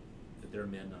admit that they're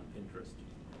men on Pinterest.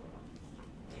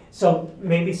 So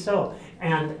maybe so.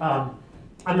 And I'm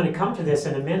going to come to this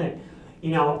in a minute.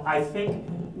 You know, I think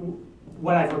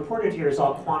what I've reported here is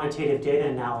all quantitative data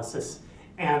analysis.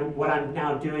 And what I'm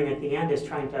now doing at the end is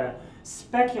trying to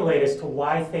speculate as to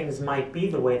why things might be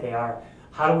the way they are.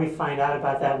 How do we find out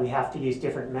about that? We have to use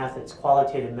different methods,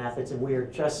 qualitative methods, and we are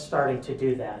just starting to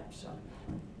do that.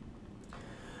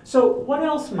 So what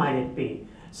else might it be?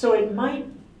 So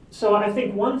I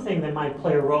think one thing that might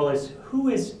play a role is who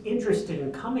is interested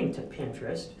in coming to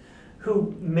Pinterest,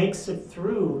 who makes it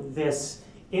through this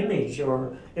image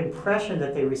or impression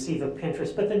that they receive of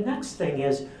Pinterest. But the next thing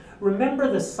is, remember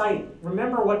the site.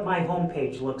 Remember what my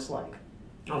homepage looks like.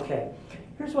 Okay,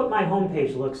 here's what my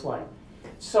homepage looks like.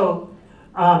 So,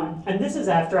 and this is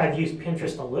after I've used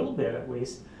Pinterest a little bit at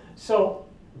least. So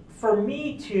for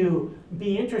me to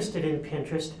be interested in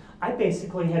Pinterest, I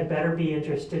basically had better be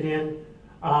interested in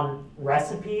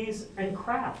recipes and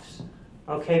crafts,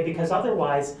 okay? Because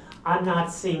otherwise, I'm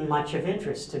not seeing much of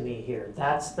interest to me here.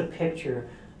 That's the picture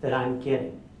that I'm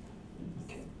getting.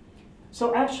 Okay.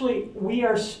 So actually, we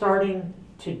are starting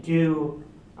to do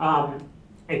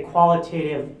a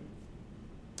qualitative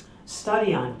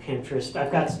study on Pinterest.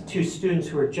 I've got 2 students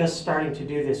who are just starting to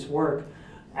do this work.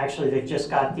 Actually, they've just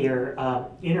got their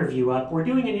interview up. We're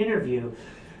doing an interview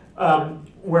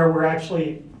where we're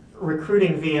actually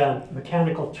recruiting via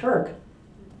Mechanical Turk,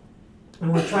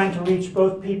 and we're trying to reach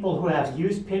both people who have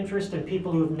used Pinterest and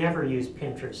people who have never used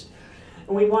Pinterest.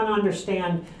 And we want to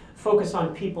understand, focus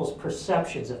on people's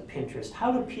perceptions of Pinterest.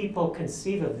 How do people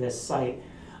conceive of this site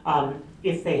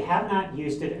if they have not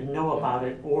used it and know about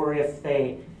it, or if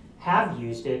they have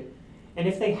used it? And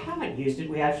if they haven't used it,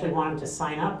 we actually want them to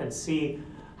sign up and see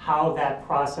how that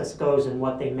process goes and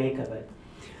what they make of it.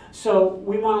 So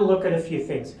we want to look at a few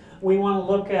things. We want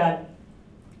to look at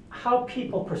how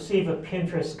people perceive of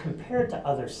Pinterest compared to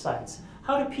other sites.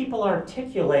 How do people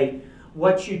articulate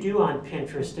what you do on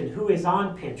Pinterest and who is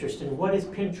on Pinterest and what is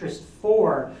Pinterest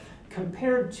for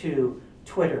compared to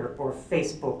Twitter or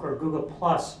Facebook or Google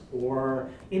Plus or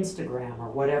Instagram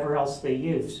or whatever else they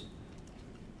use?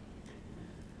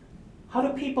 How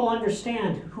do people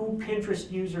understand who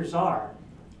Pinterest users are?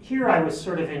 Here I was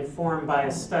sort of informed by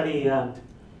a study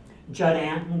Judd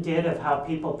Anton did of how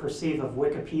people perceive of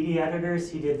Wikipedia editors.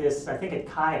 He did this, I think, at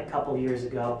Chi a couple years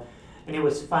ago. And it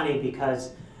was funny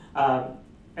because,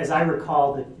 as I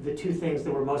recall, the 2 things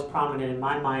that were most prominent in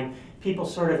my mind, people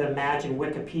sort of imagine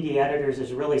Wikipedia editors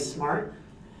as really smart,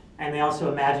 and they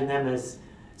also imagine them as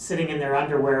sitting in their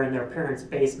underwear in their parents'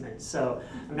 basement. So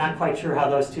I'm not quite sure how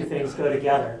those 2 things go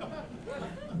together.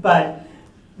 But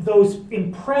those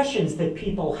impressions that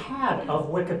people had of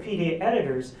Wikipedia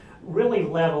editors really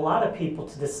led a lot of people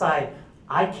to decide,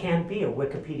 I can't be a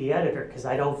Wikipedia editor because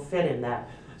I don't fit in that.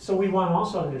 So we want to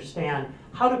also understand,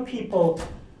 how do people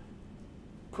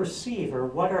perceive, or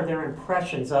what are their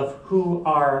impressions of who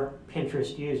are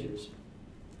Pinterest users?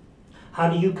 How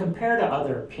do you compare to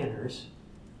other pinners?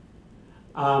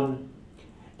 And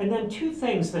And then two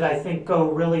things that I think go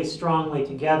really strongly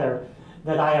together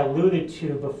that I alluded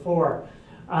to before.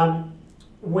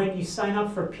 When you sign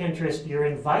up for Pinterest, you're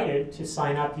invited to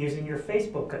sign up using your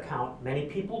Facebook account. Many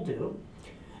people do.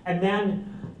 And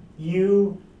then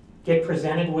you get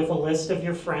presented with a list of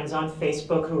your friends on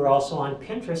Facebook who are also on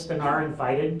Pinterest and are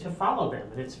invited to follow them.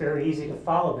 And it's very easy to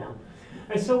follow them.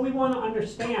 And so we want to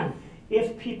understand,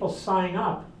 if people sign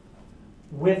up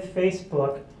with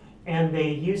Facebook and they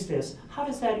use this, how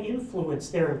does that influence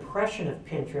their impression of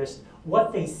Pinterest,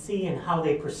 what they see and how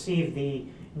they perceive the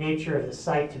nature of the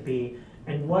site to be,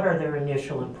 and what are their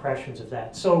initial impressions of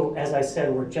that? So, as I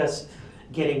said, we're just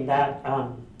getting that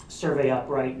survey up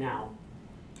right now.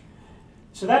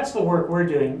 So that's the work we're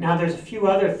doing. Now there's a few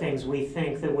other things we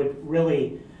think that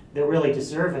really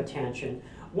deserve attention.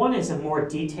 One is a more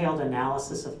detailed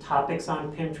analysis of topics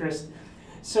on Pinterest.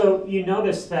 So you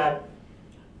notice that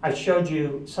I showed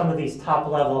you some of these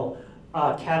top-level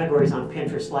categories on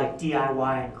Pinterest, like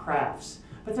DIY and crafts.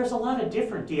 But there's a lot of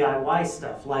different DIY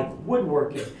stuff, like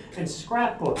woodworking and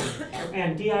scrapbooking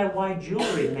and DIY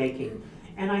jewelry making.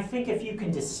 And I think if you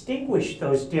can distinguish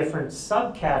those different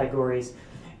subcategories,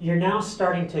 you're now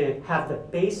starting to have the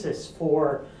basis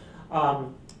for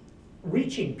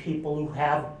reaching people who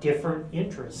have different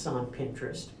interests on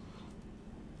Pinterest.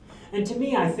 And to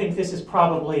me, I think this is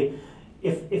probably,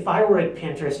 if I were at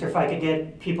Pinterest, or if I could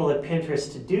get people at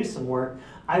Pinterest to do some work,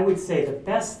 I would say the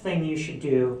best thing you should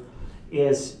do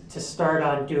is to start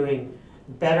on doing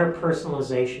better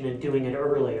personalization and doing it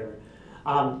earlier.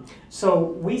 So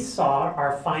we saw,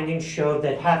 our findings showed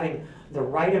that having the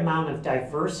right amount of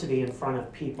diversity in front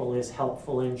of people is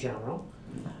helpful in general.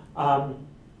 I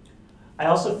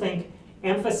also think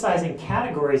emphasizing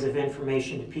categories of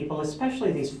information to people,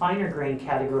 especially these finer grained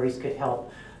categories, could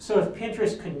help. So if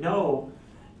Pinterest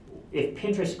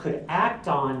could act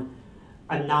on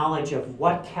a knowledge of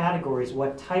what categories,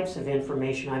 what types of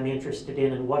information I'm interested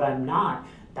in and what I'm not,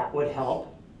 that would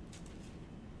help.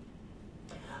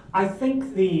 I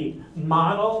think the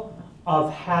model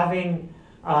of having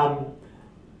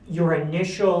your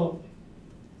initial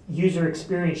user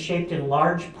experience shaped in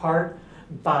large part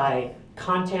by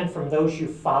content from those you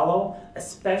follow,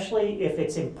 especially if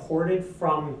it's imported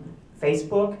from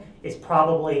Facebook, is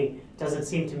probably, doesn't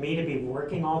seem to me to be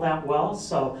working all that well.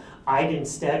 So I'd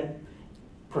instead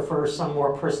prefer some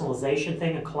more personalization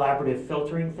thing, a collaborative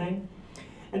filtering thing.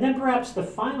 And then perhaps the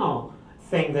final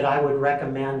thing that I would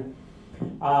recommend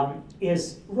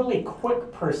is really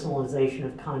quick personalization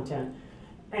of content.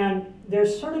 And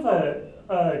there's sort of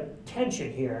a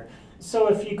tension here. So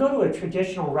if you go to a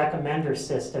traditional recommender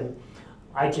system,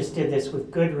 I just did this with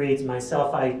Goodreads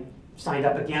myself. I signed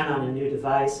up again on a new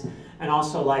device, and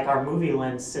also like our Movie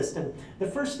Lens system. The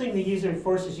first thing the user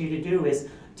forces you to do is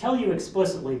tell you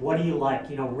explicitly, what do you like?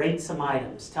 You know, rate some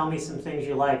items, tell me some things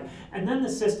you like. And then the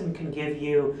system can give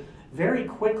you very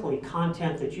quickly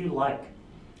content that you like,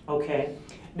 okay?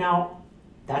 Now,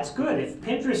 that's good. If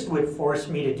Pinterest would force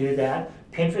me to do that,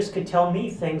 Pinterest could tell me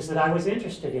things that I was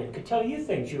interested in, could tell you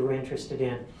things you were interested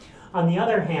in. On the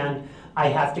other hand, I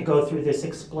have to go through this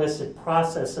explicit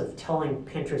process of telling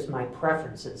Pinterest my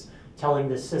preferences, telling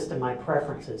the system my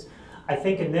preferences. I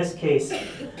think in this case,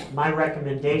 my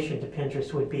recommendation to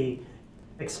Pinterest would be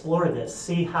explore this,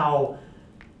 see how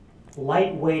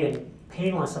lightweight and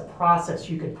painless a process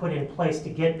you can put in place to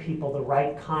get people the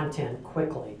right content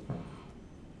quickly.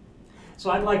 So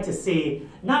I'd like to see,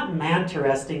 not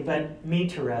man-teresting, but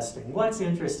me-teresting. What's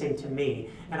interesting to me?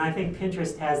 And I think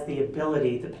Pinterest has the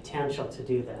ability, the potential to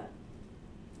do that.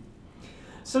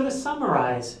 So to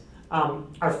summarize,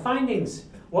 our findings,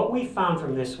 what we found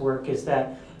from this work is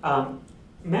that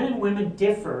men and women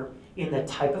differ in the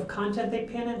type of content they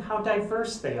pin and how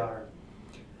diverse they are.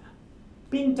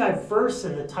 Being diverse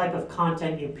in the type of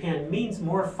content you pin means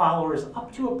more followers,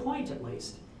 up to a point at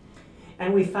least.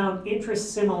 And we found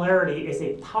interest similarity is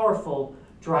a powerful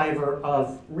driver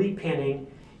of repinning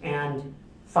and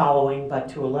following, but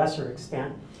to a lesser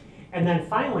extent. And then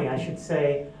finally, I should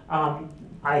say,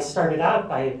 I started out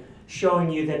by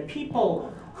showing you that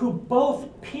people who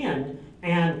both pin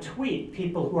and tweet,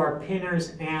 people who are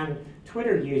pinners and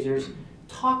Twitter users,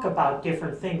 talk about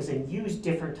different things and use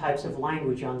different types of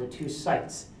language on the two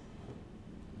sites.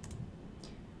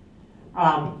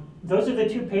 Those are the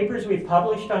two papers we've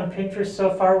published on Pinterest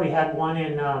so far. We had one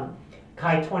in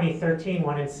CHI 2013,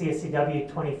 one in CSCW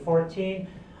 2014.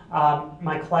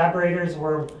 My collaborators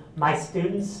were my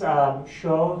students,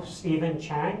 Sho Stephen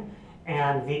Chang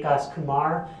and Vikas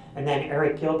Kumar, and then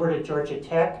Eric Gilbert at Georgia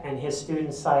Tech and his student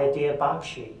Sayadea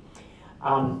Bakshi.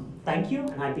 Thank you,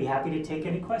 and I'd be happy to take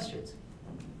any questions.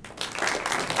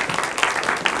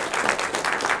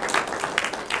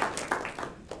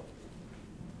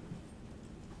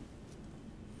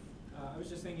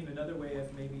 thinking another way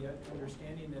of maybe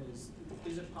understanding it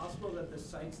is it possible that the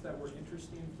sites that were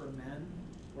interesting for men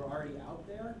were already out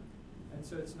there? And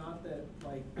so it's not that,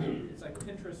 like, it's like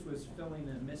Pinterest was filling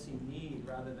a missing need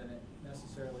rather than it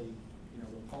necessarily, you know,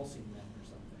 repulsing men or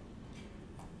something.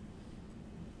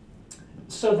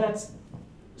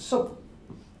 So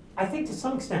I think to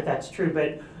some extent that's true,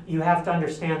 but you have to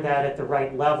understand that at the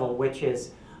right level, which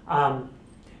is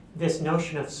this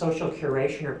notion of social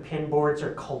curation or pin boards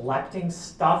or collecting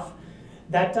stuff.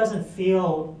 That doesn't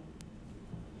feel,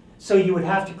 so you would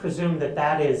have to presume that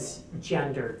that is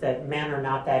gendered, that men are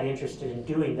not that interested in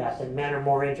doing that men are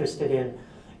more interested in,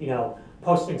 you know,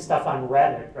 posting stuff on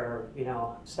Reddit or, you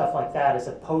know, stuff like that, as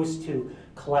opposed to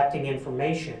collecting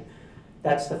information.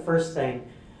 That's the first thing.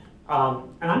 And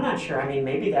I'm not sure, I mean,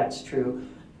 maybe that's true.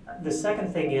 The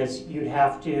second thing is you'd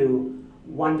have to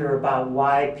wonder about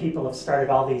why people have started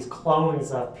all these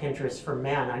clones of Pinterest for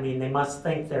men. I mean, they must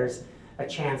think there's a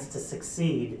chance to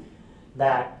succeed.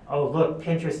 That, oh look,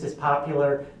 Pinterest is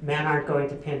popular, men aren't going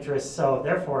to Pinterest, so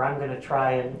therefore I'm going to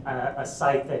try a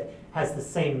site that has the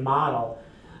same model,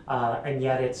 and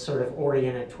yet it's sort of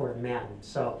oriented toward men.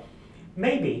 So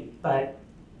maybe, but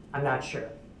I'm not sure.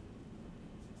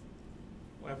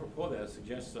 Well, apropos that,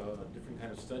 suggests a different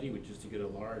kind of study, which is to get a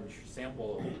large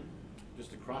sample of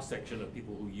just a cross-section of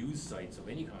people who use sites of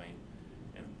any kind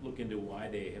and look into why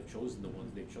they have chosen the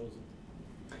ones they've chosen.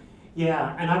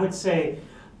 Yeah, and I would say,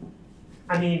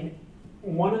 I mean,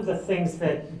 one of the things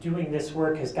that doing this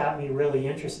work has got me really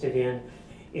interested in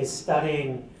is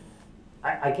studying,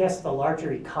 I guess, the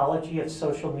larger ecology of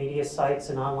social media sites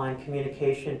and online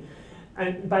communication.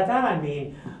 And by that I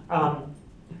mean,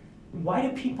 why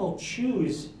do people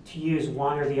choose to use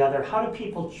one or the other? How do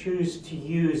people choose to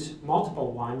use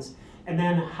multiple ones? And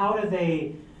then how do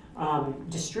they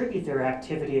distribute their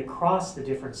activity across the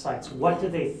different sites? What do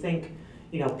they think,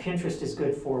 you know, Pinterest is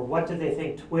good for? What do they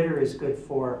think Twitter is good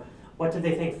for? What do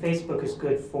they think Facebook is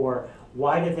good for?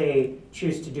 Why do they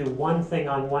choose to do one thing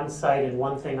on one site and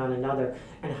one thing on another?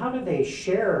 And how do they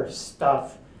share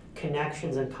stuff,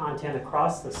 connections, and content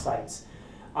across the sites?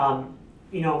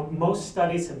 You know, most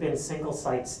studies have been single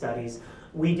site studies.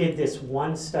 We did this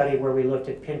one study where we looked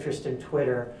at Pinterest and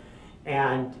Twitter,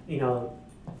 and, you know,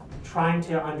 trying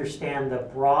to understand the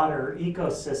broader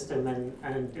ecosystem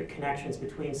and the connections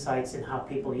between sites and how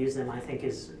people use them, I think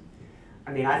is,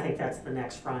 I mean, I think that's the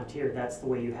next frontier. That's the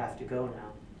way you have to go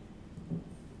now.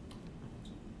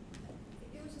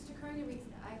 It was just occurring to me,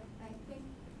 I think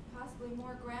possibly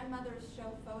more grandmothers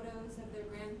show photos of their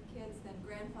grandkids than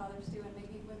grandfathers do, and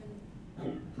maybe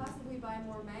women possibly buy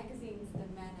more magazines than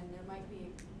men, and there might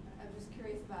be, I'm just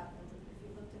curious about if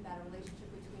you looked at that relationship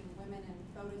between women and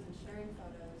photos and sharing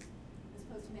photos, as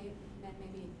opposed to men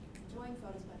maybe enjoying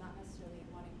photos but not necessarily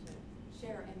wanting to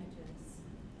share images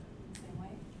in the same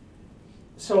way.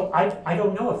 So I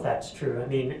don't know if that's true. I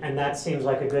mean, and that seems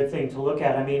like a good thing to look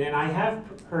at. I mean, and I have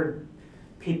heard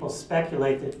people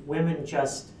speculate that women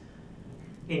just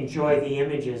enjoy the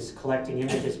images, collecting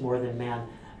images more than men.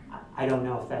 I don't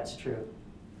know if that's true.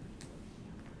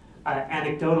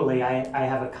 Anecdotally, I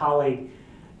have a colleague,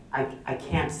 I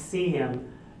can't see him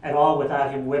at all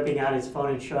without him whipping out his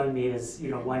phone and showing me his,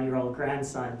 you know, 1-year-old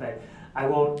grandson, but I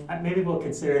won't, maybe we'll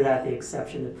consider that the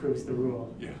exception that proves the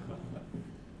rule. Yeah.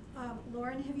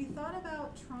 Loren, have you thought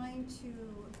about trying to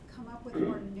come up with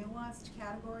more nuanced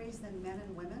categories than men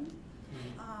and women?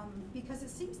 Because it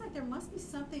seems like there must be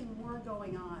something more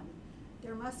going on.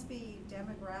 There must be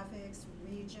demographics,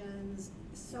 regions,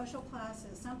 social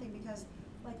classes, something, because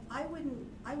like I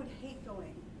would hate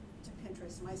going to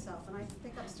Pinterest myself, and I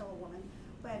think I'm still a woman,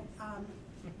 but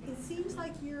it seems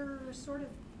like you're sort of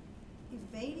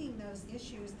evading those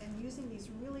issues and using these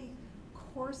really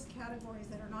coarse categories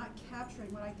that are not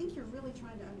capturing what I think you're really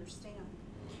trying to understand.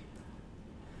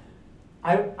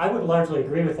 I would largely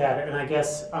agree with that, and I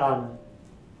guess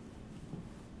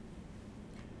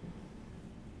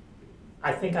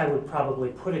I think I would probably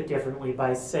put it differently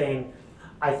by saying,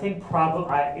 I think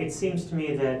it seems to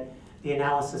me that the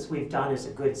analysis we've done is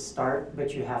a good start,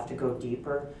 but you have to go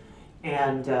deeper.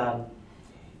 And,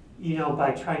 you know,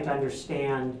 by trying to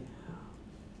understand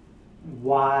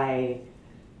why,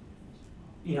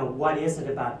 you know, what is it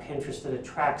about Pinterest that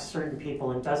attracts certain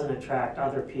people and doesn't attract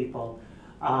other people?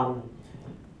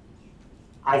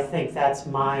 I think that's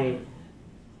my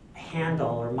handle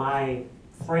or my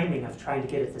framing of trying to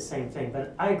get at the same thing.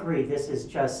 But I agree, this is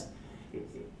just,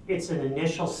 it's an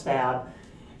initial stab.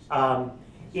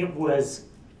 It was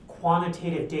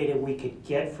quantitative data we could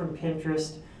get from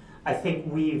Pinterest. I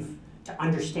think to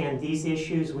understand these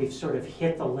issues, we've sort of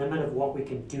hit the limit of what we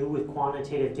can do with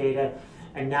quantitative data,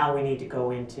 and now we need to go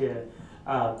into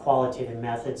qualitative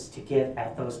methods to get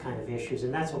at those kind of issues,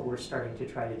 and that's what we're starting to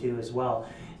try to do as well.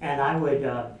 And I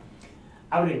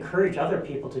would encourage other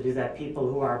people to do that, people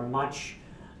who are much,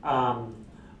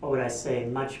 what would I say,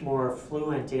 much more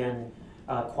fluent in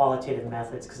qualitative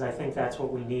methods, because I think that's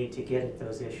what we need to get at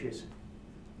those issues.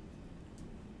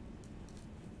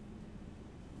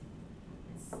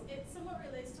 It somewhat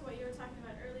relates to what you were talking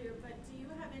about earlier, but do you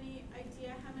have any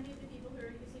idea how many of the people who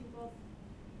are using both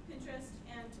Pinterest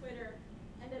and Twitter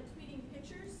end up tweeting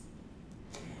pictures?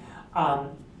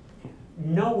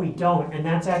 No, we don't, and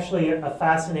that's actually a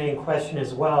fascinating question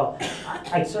as well.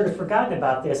 I'd sort of forgotten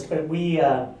about this, but we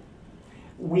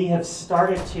have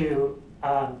started to,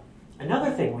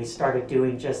 another thing we started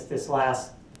doing just this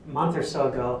last month or so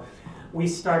ago, we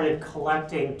started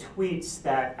collecting tweets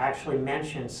that actually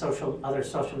mention other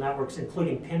social networks,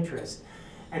 including Pinterest.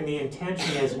 And the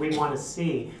intention is we want to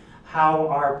see how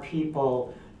are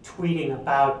people tweeting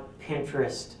about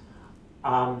Pinterest.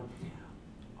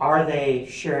 Are they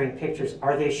sharing pictures?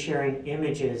 Are they sharing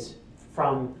images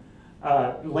from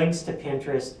links to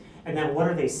Pinterest? And then what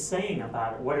are they saying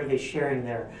about it? What are they sharing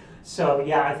there? So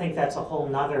yeah, I think that's a whole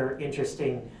nother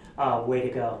interesting way to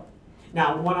go.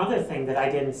 Now, one other thing that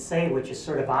I didn't say, which is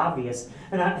sort of obvious,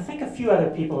 and I think a few other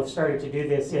people have started to do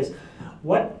this, is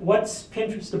what's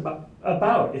Pinterest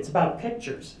about? It's about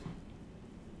pictures.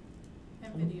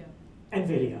 And video. And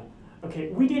video. Okay,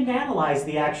 we didn't analyze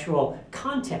the actual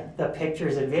content, the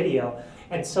pictures and video,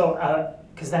 and so,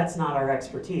 because that's not our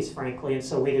expertise, frankly, and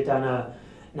so we'd have done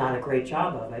not a great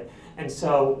job of it. And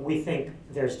so we think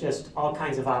there's just all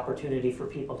kinds of opportunity for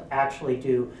people to actually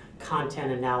do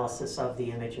content analysis of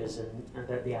the images and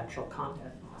the actual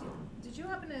content. Did you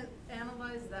happen to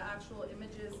analyze the actual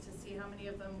images to see how many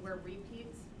of them were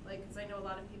repeats? Like, because I know a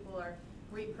lot of people are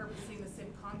repurposing the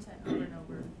same content over and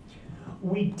over.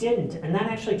 We didn't, and that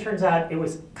actually turns out it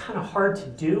was kind of hard to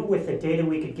do with the data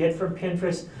we could get from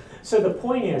Pinterest. So the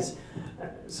point is,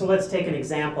 so let's take an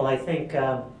example. I think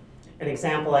an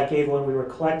example I gave when we were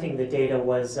collecting the data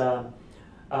was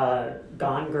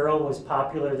Gone Girl was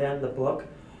popular then, the book,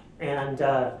 and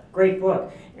great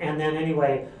book. And then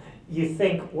anyway, you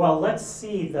think, well, let's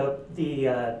see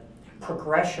the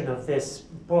progression of this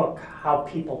book, how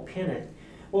people pin it.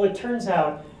 Well, it turns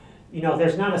out, you know,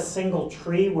 there's not a single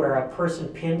tree where a person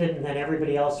pinned it and then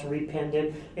everybody else repinned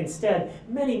it. Instead,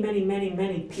 many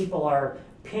people are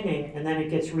pinning, and then it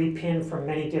gets repinned from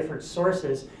many different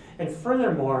sources. And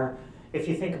furthermore, if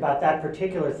you think about that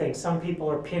particular thing, some people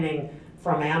are pinning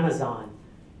from Amazon,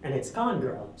 and it's Gone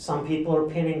Girl. Some people are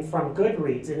pinning from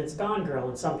Goodreads, and it's Gone Girl.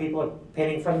 And some people are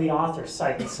pinning from the author's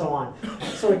site, and so on.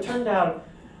 So it turned out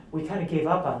we kind of gave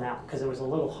up on that because it was a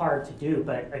little hard to do,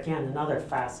 but again, another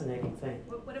fascinating thing.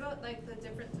 What about like the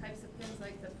different types of pins,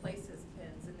 like the places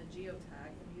pins and the geotag?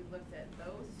 Have you looked at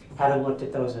those? Haven't looked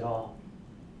at those at all.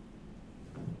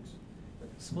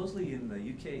 Supposedly in the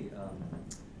UK,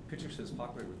 Pinterest is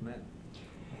popular with men,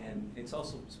 and it's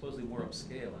also supposedly more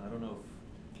upscale. And I don't know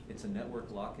if it's a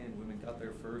network lock-in. Women got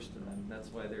there first, and then that's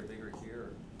why they're bigger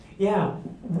here. Yeah,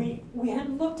 we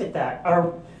hadn't looked at that.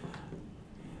 Or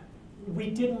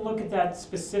we didn't look at that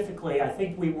specifically. I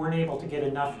think we weren't able to get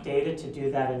enough data to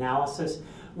do that analysis.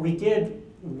 We did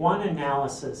one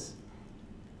analysis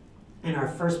in our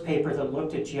first paper that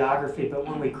looked at geography, but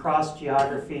when we crossed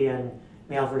geography and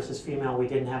male versus female, we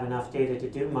didn't have enough data to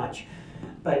do much.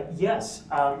 But yes,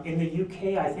 in the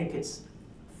UK, I think it's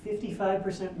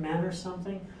 55% men or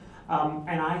something.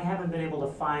 And I haven't been able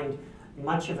to find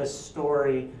much of a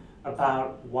story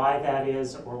about why that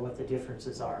is or what the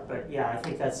differences are. But yeah, I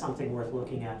think that's something worth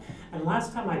looking at. And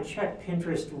last time I checked,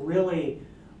 Pinterest really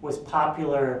was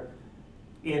popular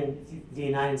in the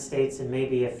United States and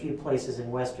maybe a few places in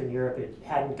Western Europe. It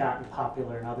hadn't gotten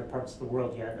popular in other parts of the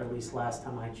world yet, at least last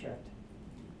time I checked.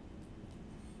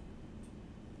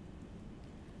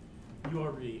 You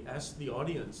already asked the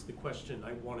audience the question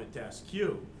I wanted to ask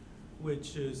you,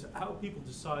 which is how people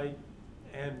decide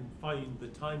and find the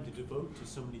time to devote to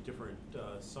so many different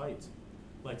sites.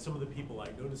 Like some of the people I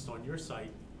noticed on your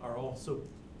site are also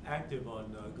active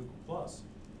on Google+,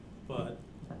 but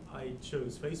I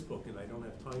chose Facebook and I don't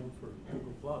have time for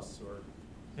Google+ or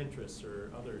Pinterest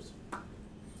or others.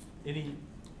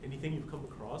 Anything you've come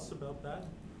across about that?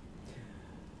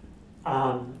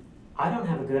 I don't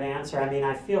have a good answer. I mean,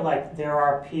 I feel like there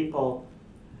are people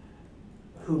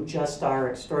who just are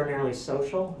extraordinarily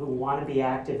social, who want to be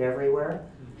active everywhere.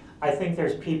 I think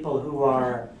there's people who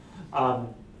are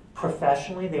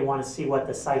professionally, they want to see what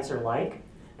the sites are like,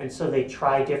 and so they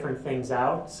try different things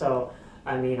out. So,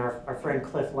 I mean, our friend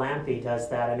Cliff Lampy does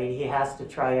that. I mean, he has to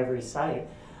try every site.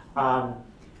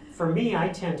 For me, I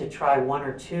tend to try one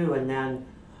or two, and then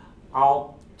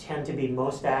I'll tend to be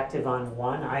most active on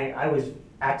one. I was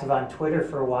active on Twitter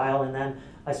for a while, and then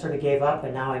I sort of gave up,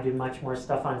 and now I do much more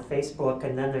stuff on Facebook,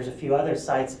 and then there's a few other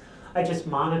sites. I just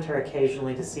monitor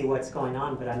occasionally to see what's going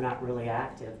on, but I'm not really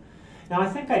active. Now, I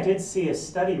think I did see a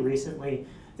study recently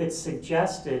that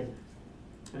suggested,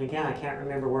 and again, I can't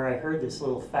remember where I heard this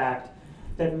little fact,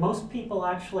 that most people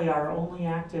actually are only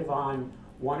active on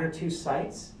 1 or 2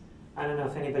 sites. I don't know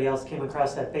if anybody else came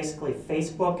across that. Basically,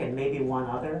 Facebook and maybe one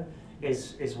other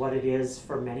is what it is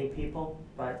for many people,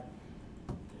 but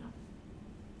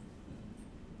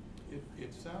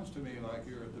It sounds to me like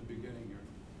you're at the beginning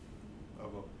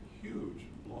of a huge,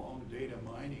 long data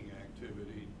mining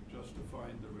activity just to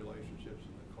find the relationships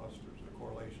in the clusters, the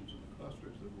correlations in the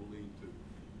clusters that will lead to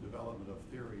development of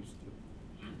theories to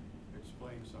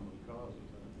explain some of the causes.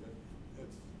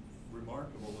 It's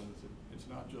remarkable that it's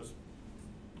not just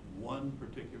one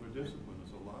particular discipline,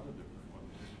 there's a lot of different ones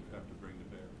that you have to bring to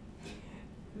bear.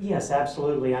 yes,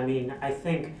 absolutely. I mean, I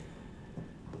think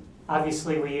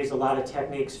obviously we use a lot of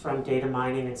techniques from data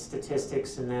mining and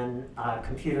statistics, and then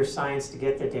computer science to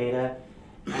get the data,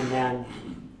 and then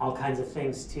all kinds of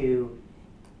things to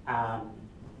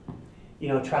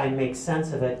try and make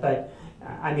sense of it. But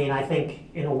I mean, I think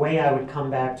in a way I would come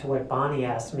back to what Bonnie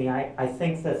asked me. I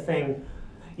think the thing,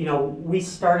 we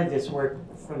started this work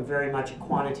from very much a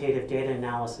quantitative data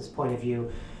analysis point of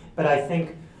view, but I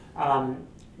think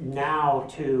now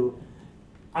to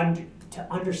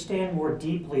understand more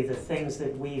deeply the things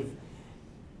that we're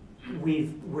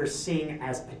seeing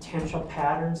as potential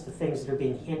patterns, the things that are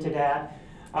being hinted at,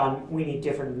 we need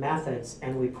different methods,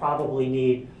 and we probably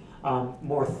need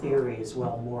more theory as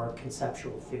well, more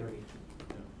conceptual theory.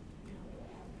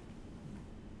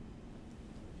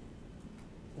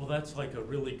 Well, that's like a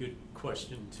really good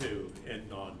question to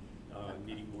end on,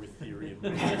 needing more theory and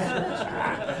more research.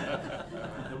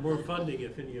 And more funding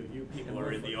if any of you people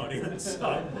are in the audience.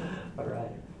 All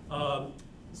right.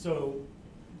 So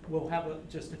we'll have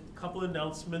just a couple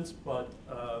announcements, but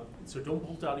so don't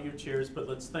bolt out of your chairs, but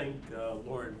let's thank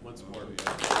Loren once more.